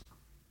 hold on.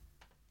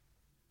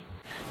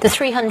 The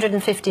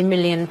 £350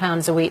 million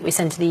a week we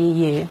send to the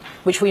EU,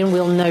 which we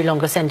will no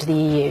longer send to the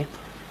EU,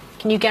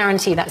 can you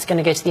guarantee that's going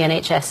to go to the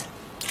NHS?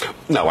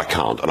 No, I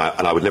can't, and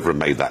I would never have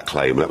made that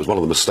claim. That was one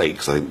of the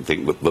mistakes I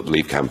think that the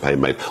Leave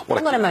campaign made.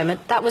 Hang on a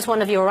moment, that was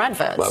one of your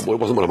adverts. Well, it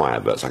wasn't one of my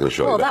adverts, I can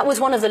assure you. Well, that was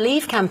one of the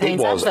Leave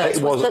campaign's adverts.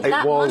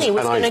 That money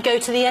was going to go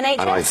to the NHS.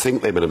 And I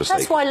think they made a mistake.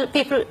 That's why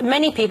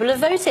many people have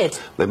voted.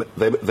 They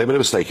made a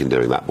mistake in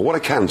doing that. But what I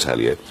can tell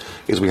you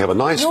is we have a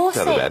nice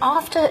feather bed.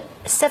 After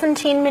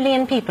 17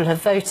 million people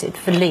have voted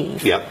for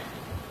Leave, yep.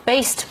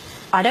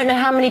 I don't know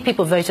how many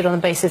people voted on the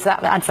basis of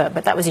that advert,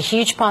 but that was a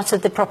huge part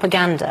of the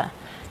propaganda.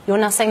 You're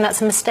now saying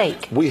that's a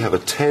mistake? We have a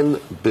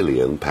 £10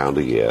 billion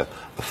a year,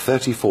 a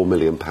 £34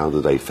 million a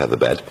day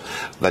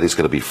featherbed. That is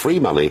going to be free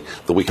money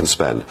that we can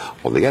spend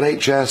on the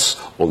NHS,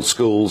 on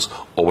schools,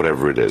 or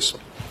whatever it is.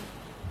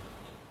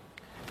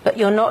 But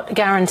you're not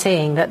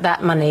guaranteeing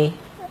that money,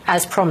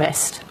 as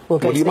promised, will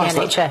go to the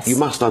NHS? You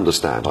must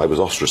understand, I was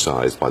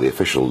ostracised by the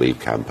official Leave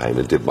campaign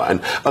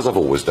and as I've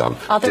always done,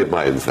 did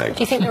my own thing. Do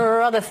you think there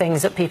are other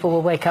things that people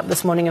will wake up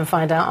this morning and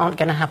find out aren't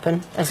going to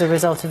happen as a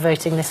result of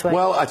voting this way?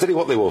 Well, I tell you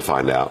what they will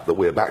find out, that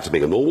we're back to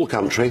being a normal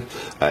country,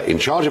 in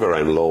charge of our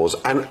own laws,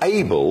 and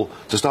able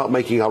to start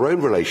making our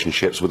own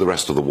relationships with the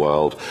rest of the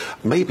world,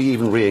 maybe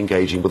even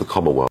re-engaging with the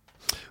Commonwealth.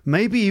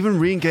 Maybe even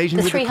re-engaging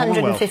with the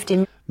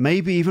Commonwealth.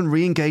 Maybe even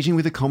re-engaging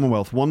with the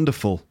Commonwealth.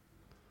 Wonderful.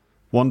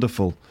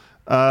 Wonderful.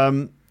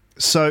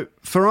 So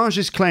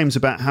Farage's claims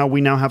about how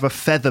we now have a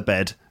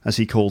featherbed, as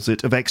he calls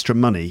it, of extra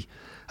money.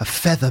 A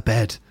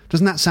featherbed.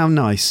 Doesn't that sound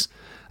nice?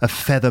 A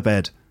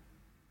featherbed.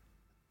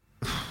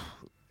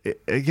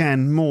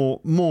 Again,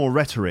 more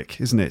rhetoric,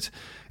 isn't it?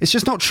 It's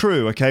just not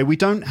true, okay? We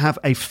don't have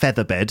a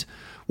featherbed.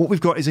 What we've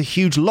got is a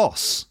huge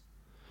loss.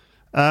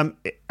 And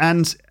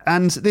this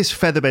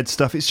featherbed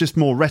stuff, it's just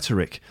more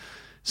rhetoric.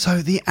 So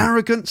the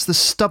arrogance, the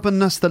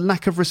stubbornness, the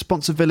lack of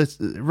responsibility,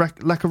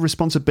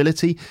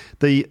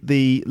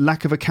 the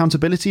lack of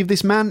accountability of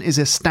this man is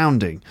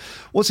astounding.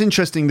 What's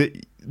interesting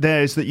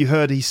is that you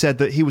heard he said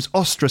that he was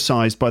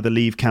ostracised by the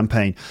Leave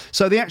campaign.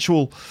 So the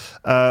actual,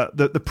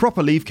 the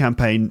proper Leave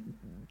campaign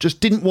just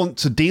didn't want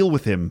to deal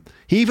with him.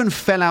 He even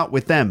fell out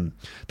with them.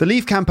 The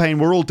Leave campaign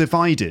were all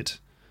divided.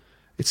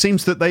 It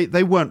seems that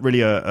they weren't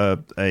really a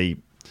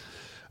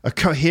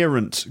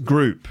coherent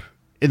group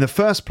in the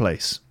first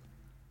place.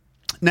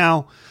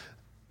 Now,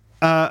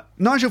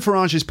 Nigel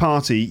Farage's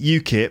party,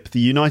 UKIP, the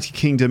United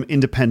Kingdom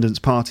Independence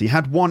Party,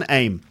 had one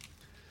aim.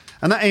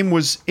 And that aim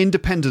was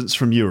independence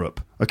from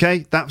Europe.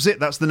 Okay, that was it.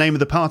 That's the name of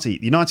the party.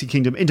 The United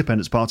Kingdom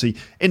Independence Party,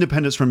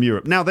 independence from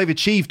Europe. Now they've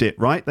achieved it,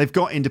 right? They've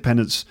got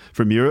independence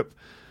from Europe.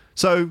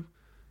 So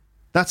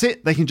that's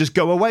it. They can just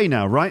go away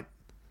now, right?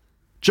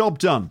 Job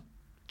done.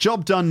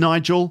 Job done,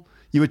 Nigel.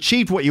 You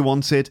achieved what you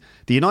wanted.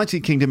 The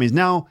United Kingdom is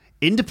now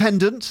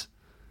independent.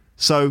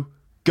 So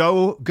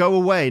go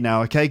away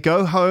now, okay?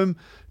 Go home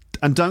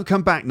and don't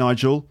come back,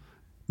 Nigel.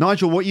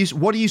 Nigel, what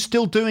are you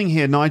still doing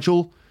here,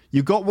 Nigel?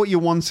 You got what you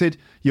wanted.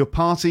 Your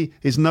party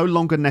is no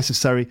longer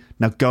necessary.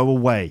 Now go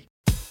away.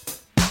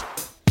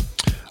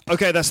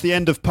 Okay, that's the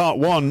end of part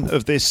 1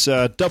 of this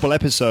double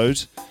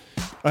episode.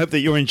 I hope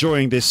that you're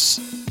enjoying this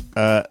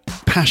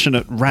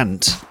passionate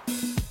rant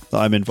that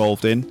I'm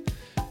involved in.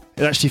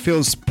 It actually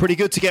feels pretty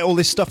good to get all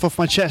this stuff off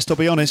my chest, I'll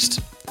be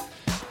honest.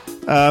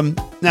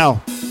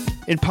 Now,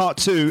 in part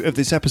 2 of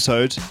this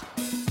episode,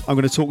 I'm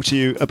going to talk to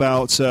you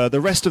about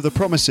the rest of the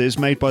promises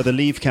made by the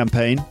Leave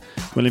campaign.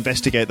 We'll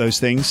investigate those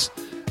things.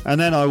 And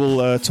then I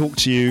will talk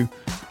to you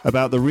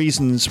about the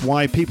reasons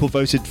why people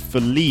voted for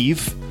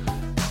Leave.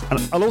 And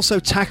I'll also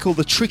tackle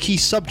the tricky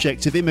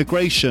subject of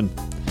immigration.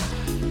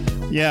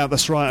 Yeah,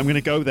 that's right. I'm going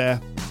to go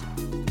there.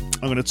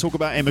 I'm going to talk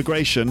about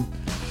immigration.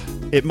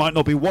 It might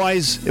not be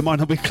wise. It might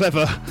not be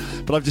clever.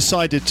 But I've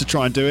decided to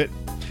try and do it.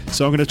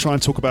 So I'm going to try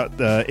and talk about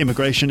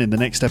immigration in the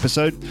next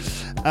episode.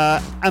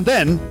 And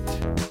then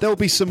there will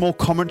be some more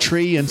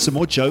commentary and some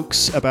more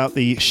jokes about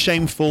the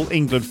shameful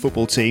England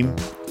football team.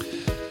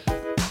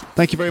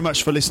 Thank you very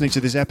much for listening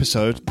to this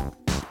episode.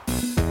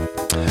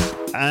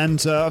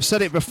 And I've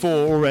said it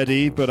before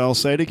already, but I'll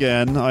say it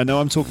again. I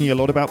know I'm talking a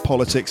lot about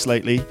politics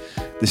lately.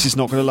 This is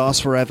not going to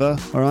last forever,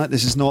 all right?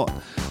 This is not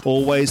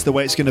always the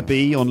way it's going to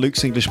be on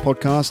Luke's English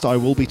podcast. I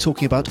will be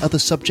talking about other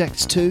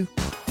subjects too.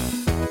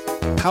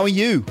 How are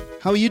you?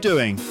 How are you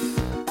doing?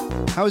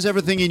 How is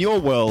everything in your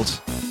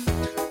world?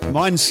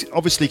 Mine's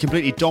obviously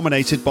completely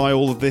dominated by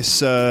all of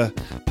this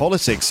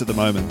politics at the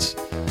moment.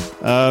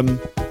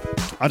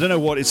 I don't know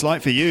what it's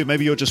like for you.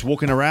 Maybe you're just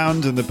walking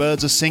around and the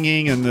birds are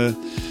singing and the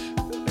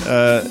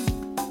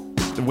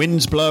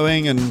wind's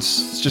blowing and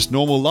it's just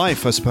normal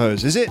life, I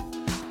suppose. Is it?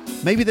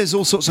 Maybe there's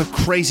all sorts of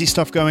crazy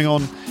stuff going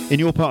on in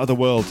your part of the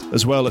world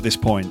as well at this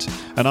point.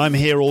 And I'm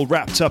here all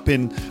wrapped up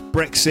in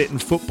Brexit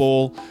and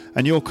football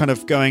and you're kind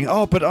of going,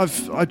 oh, but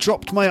I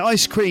dropped my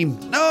ice cream.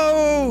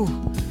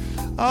 No!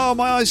 Oh,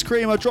 my ice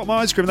cream. I dropped my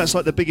ice cream. That's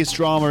like the biggest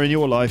drama in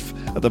your life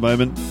at the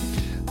moment.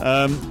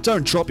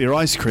 Don't drop your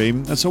ice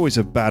cream. That's always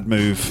a bad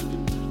move.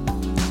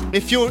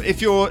 If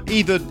you're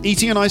either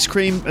eating an ice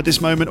cream at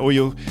this moment or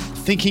you're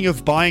thinking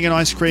of buying an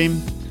ice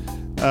cream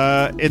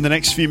in the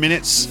next few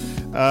minutes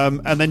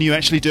and then you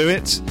actually do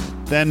it,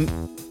 then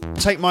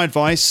take my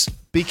advice.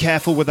 Be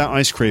careful with that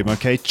ice cream,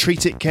 okay?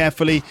 Treat it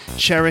carefully.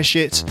 Cherish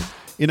it.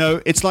 You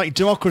know, it's like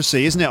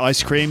democracy, isn't it,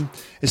 ice cream?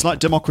 It's like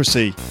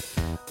democracy.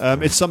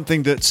 It's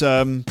something that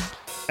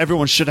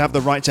everyone should have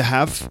the right to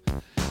have.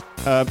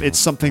 It's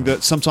something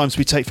that sometimes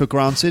we take for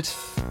granted.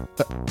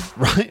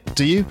 Right?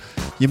 Do you?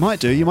 You might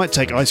do. You might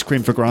take ice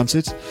cream for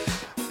granted.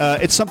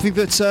 It's something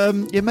that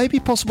it may be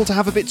possible to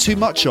have a bit too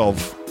much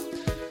of.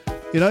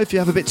 You know, if you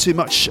have a bit too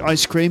much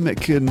ice cream,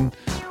 it can...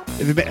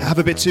 If you have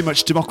a bit too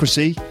much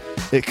democracy,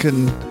 it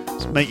can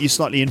make you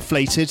slightly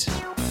inflated.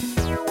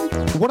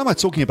 What am I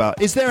talking about?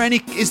 Is there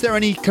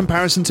any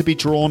comparison to be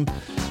drawn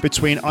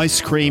between ice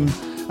cream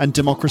and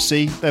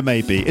democracy? There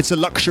may be. It's a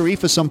luxury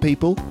for some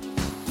people.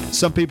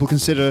 Some people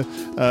consider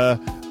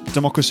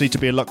democracy to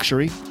be a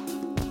luxury.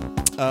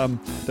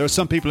 There are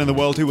some people in the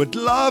world who would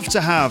love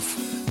to have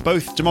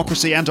both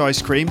democracy and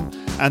ice cream,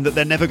 and that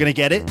they're never going to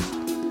get it.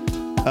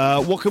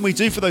 What can we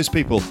do for those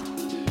people?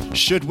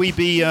 Should we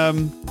be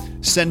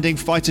sending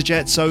fighter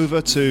jets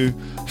over to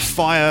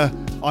fire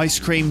ice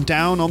cream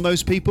down on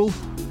those people?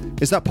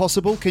 Is that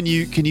possible? Can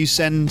you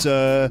send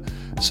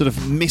sort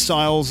of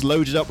missiles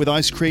loaded up with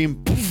ice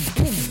cream,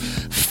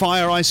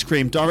 fire ice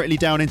cream directly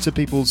down into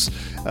people's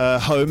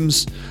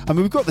homes? I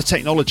mean, we've got the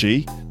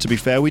technology. To be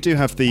fair, we do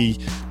have the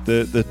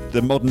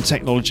modern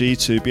technology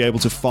to be able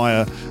to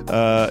fire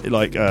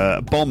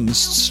bombs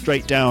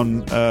straight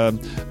down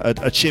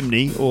a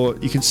chimney, or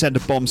you can send a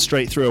bomb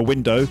straight through a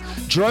window.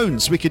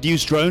 Drones. We could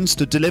use drones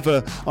to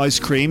deliver ice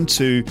cream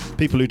to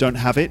people who don't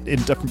have it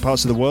in different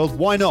parts of the world.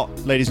 Why not,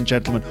 ladies and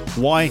gentlemen?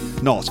 Why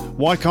not?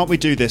 Why can't we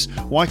do this?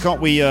 Why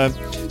can't we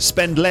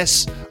spend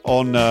less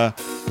on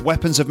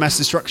weapons of mass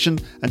destruction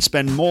and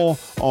spend more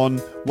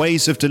on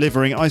ways of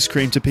delivering ice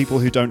cream to people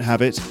who don't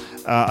have it?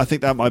 I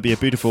think that might be a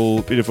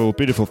beautiful, beautiful,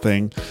 beautiful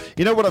thing.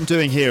 You know what I'm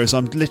doing here is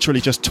I'm literally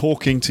just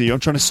talking to you. I'm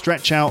trying to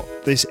stretch out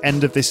this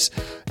end of this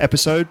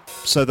episode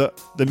so that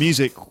the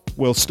music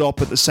will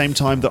stop at the same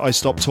time that I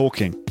stop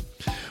talking.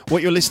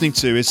 What you're listening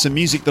to is some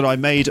music that I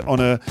made on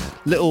a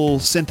little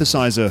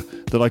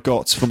synthesizer that I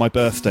got for my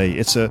birthday.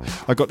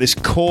 I got this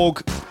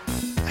Korg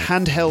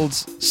handheld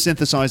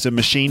synthesizer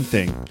machine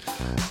thing,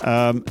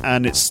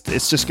 and it's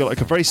just got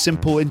like a very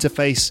simple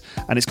interface,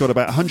 and it's got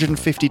about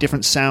 150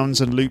 different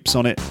sounds and loops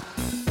on it,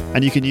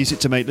 and you can use it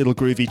to make little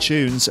groovy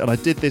tunes. And I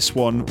did this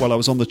one while I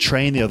was on the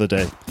train the other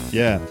day.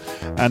 Yeah,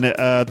 and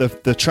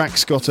the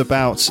track's got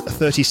about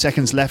 30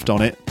 seconds left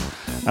on it,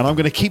 and I'm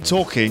going to keep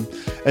talking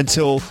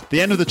until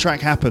the end of the track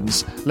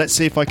happens. Let's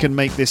see if I can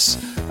make this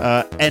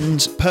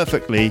end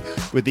perfectly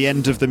with the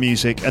end of the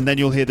music, and then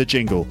you'll hear the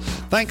jingle.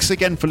 Thanks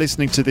again for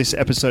listening to this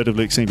episode of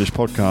Luke's English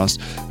Podcast.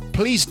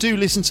 Please do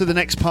listen to the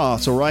next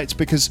part, all right?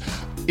 Because,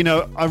 you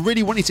know, I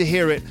really want you to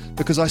hear it,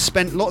 because I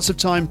spent lots of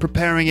time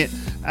preparing it,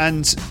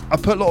 and I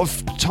put a lot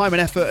of time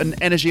and effort and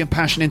energy and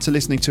passion into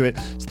listening to it.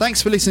 So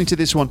thanks for listening to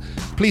this one.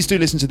 Please do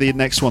listen to the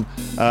next one.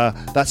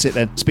 That's it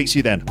then. Speak to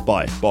you then.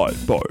 Bye. Bye.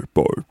 Bye.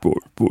 Bye. Bye.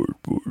 Bye.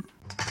 Bye.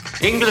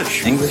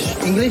 English. English.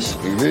 English.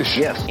 English.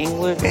 Yes.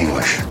 English.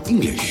 English.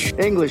 English.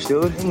 English,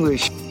 dude.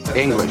 English.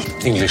 English.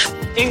 English.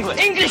 English.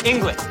 English.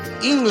 English.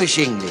 English.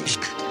 English.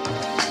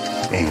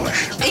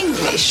 English.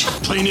 English.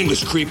 Plain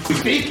English, creep.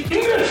 Speak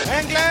English.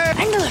 English.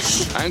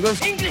 English.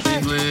 English.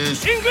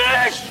 English.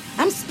 English.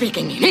 I'm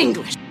speaking in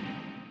English.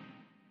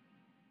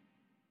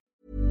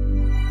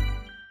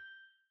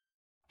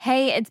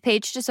 Hey, it's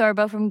Paige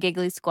DeSorbo from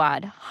Giggly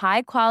Squad.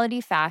 High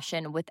quality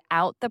fashion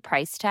without the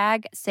price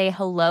tag. Say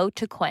hello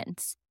to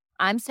Quince.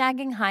 I'm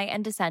snagging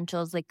high-end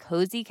essentials like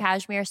cozy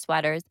cashmere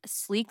sweaters,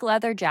 sleek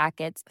leather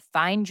jackets,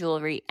 fine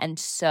jewelry, and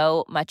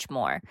so much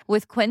more.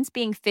 With Quince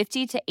being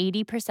 50 to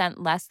 80%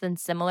 less than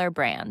similar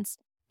brands.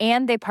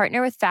 And they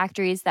partner with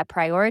factories that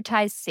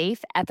prioritize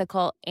safe,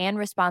 ethical, and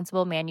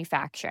responsible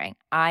manufacturing.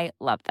 I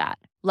love that.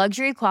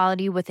 Luxury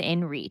quality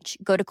within reach.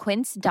 Go to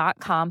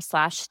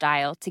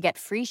quince.com/style to get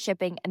free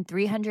shipping and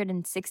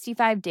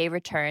 365-day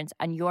returns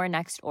on your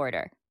next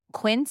order.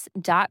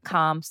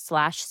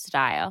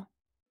 Quince.com/style.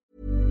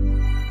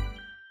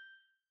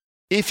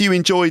 If you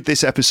enjoyed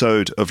this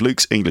episode of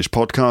Luke's English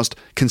Podcast,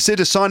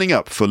 consider signing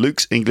up for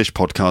Luke's English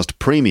Podcast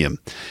Premium.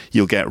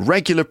 You'll get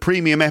regular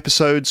premium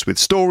episodes with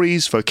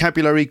stories,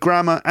 vocabulary,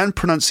 grammar, and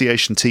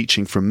pronunciation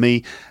teaching from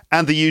me,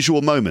 and the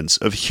usual moments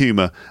of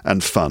humour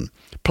and fun.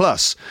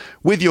 Plus,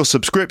 with your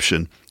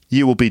subscription,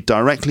 you will be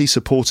directly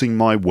supporting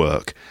my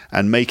work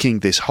and making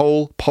this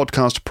whole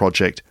podcast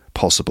project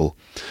possible.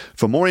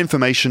 For more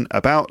information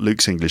about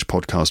Luke's English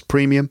Podcast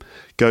Premium,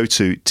 go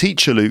to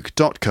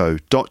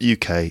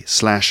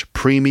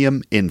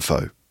teacherluke.co.uk/premium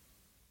info.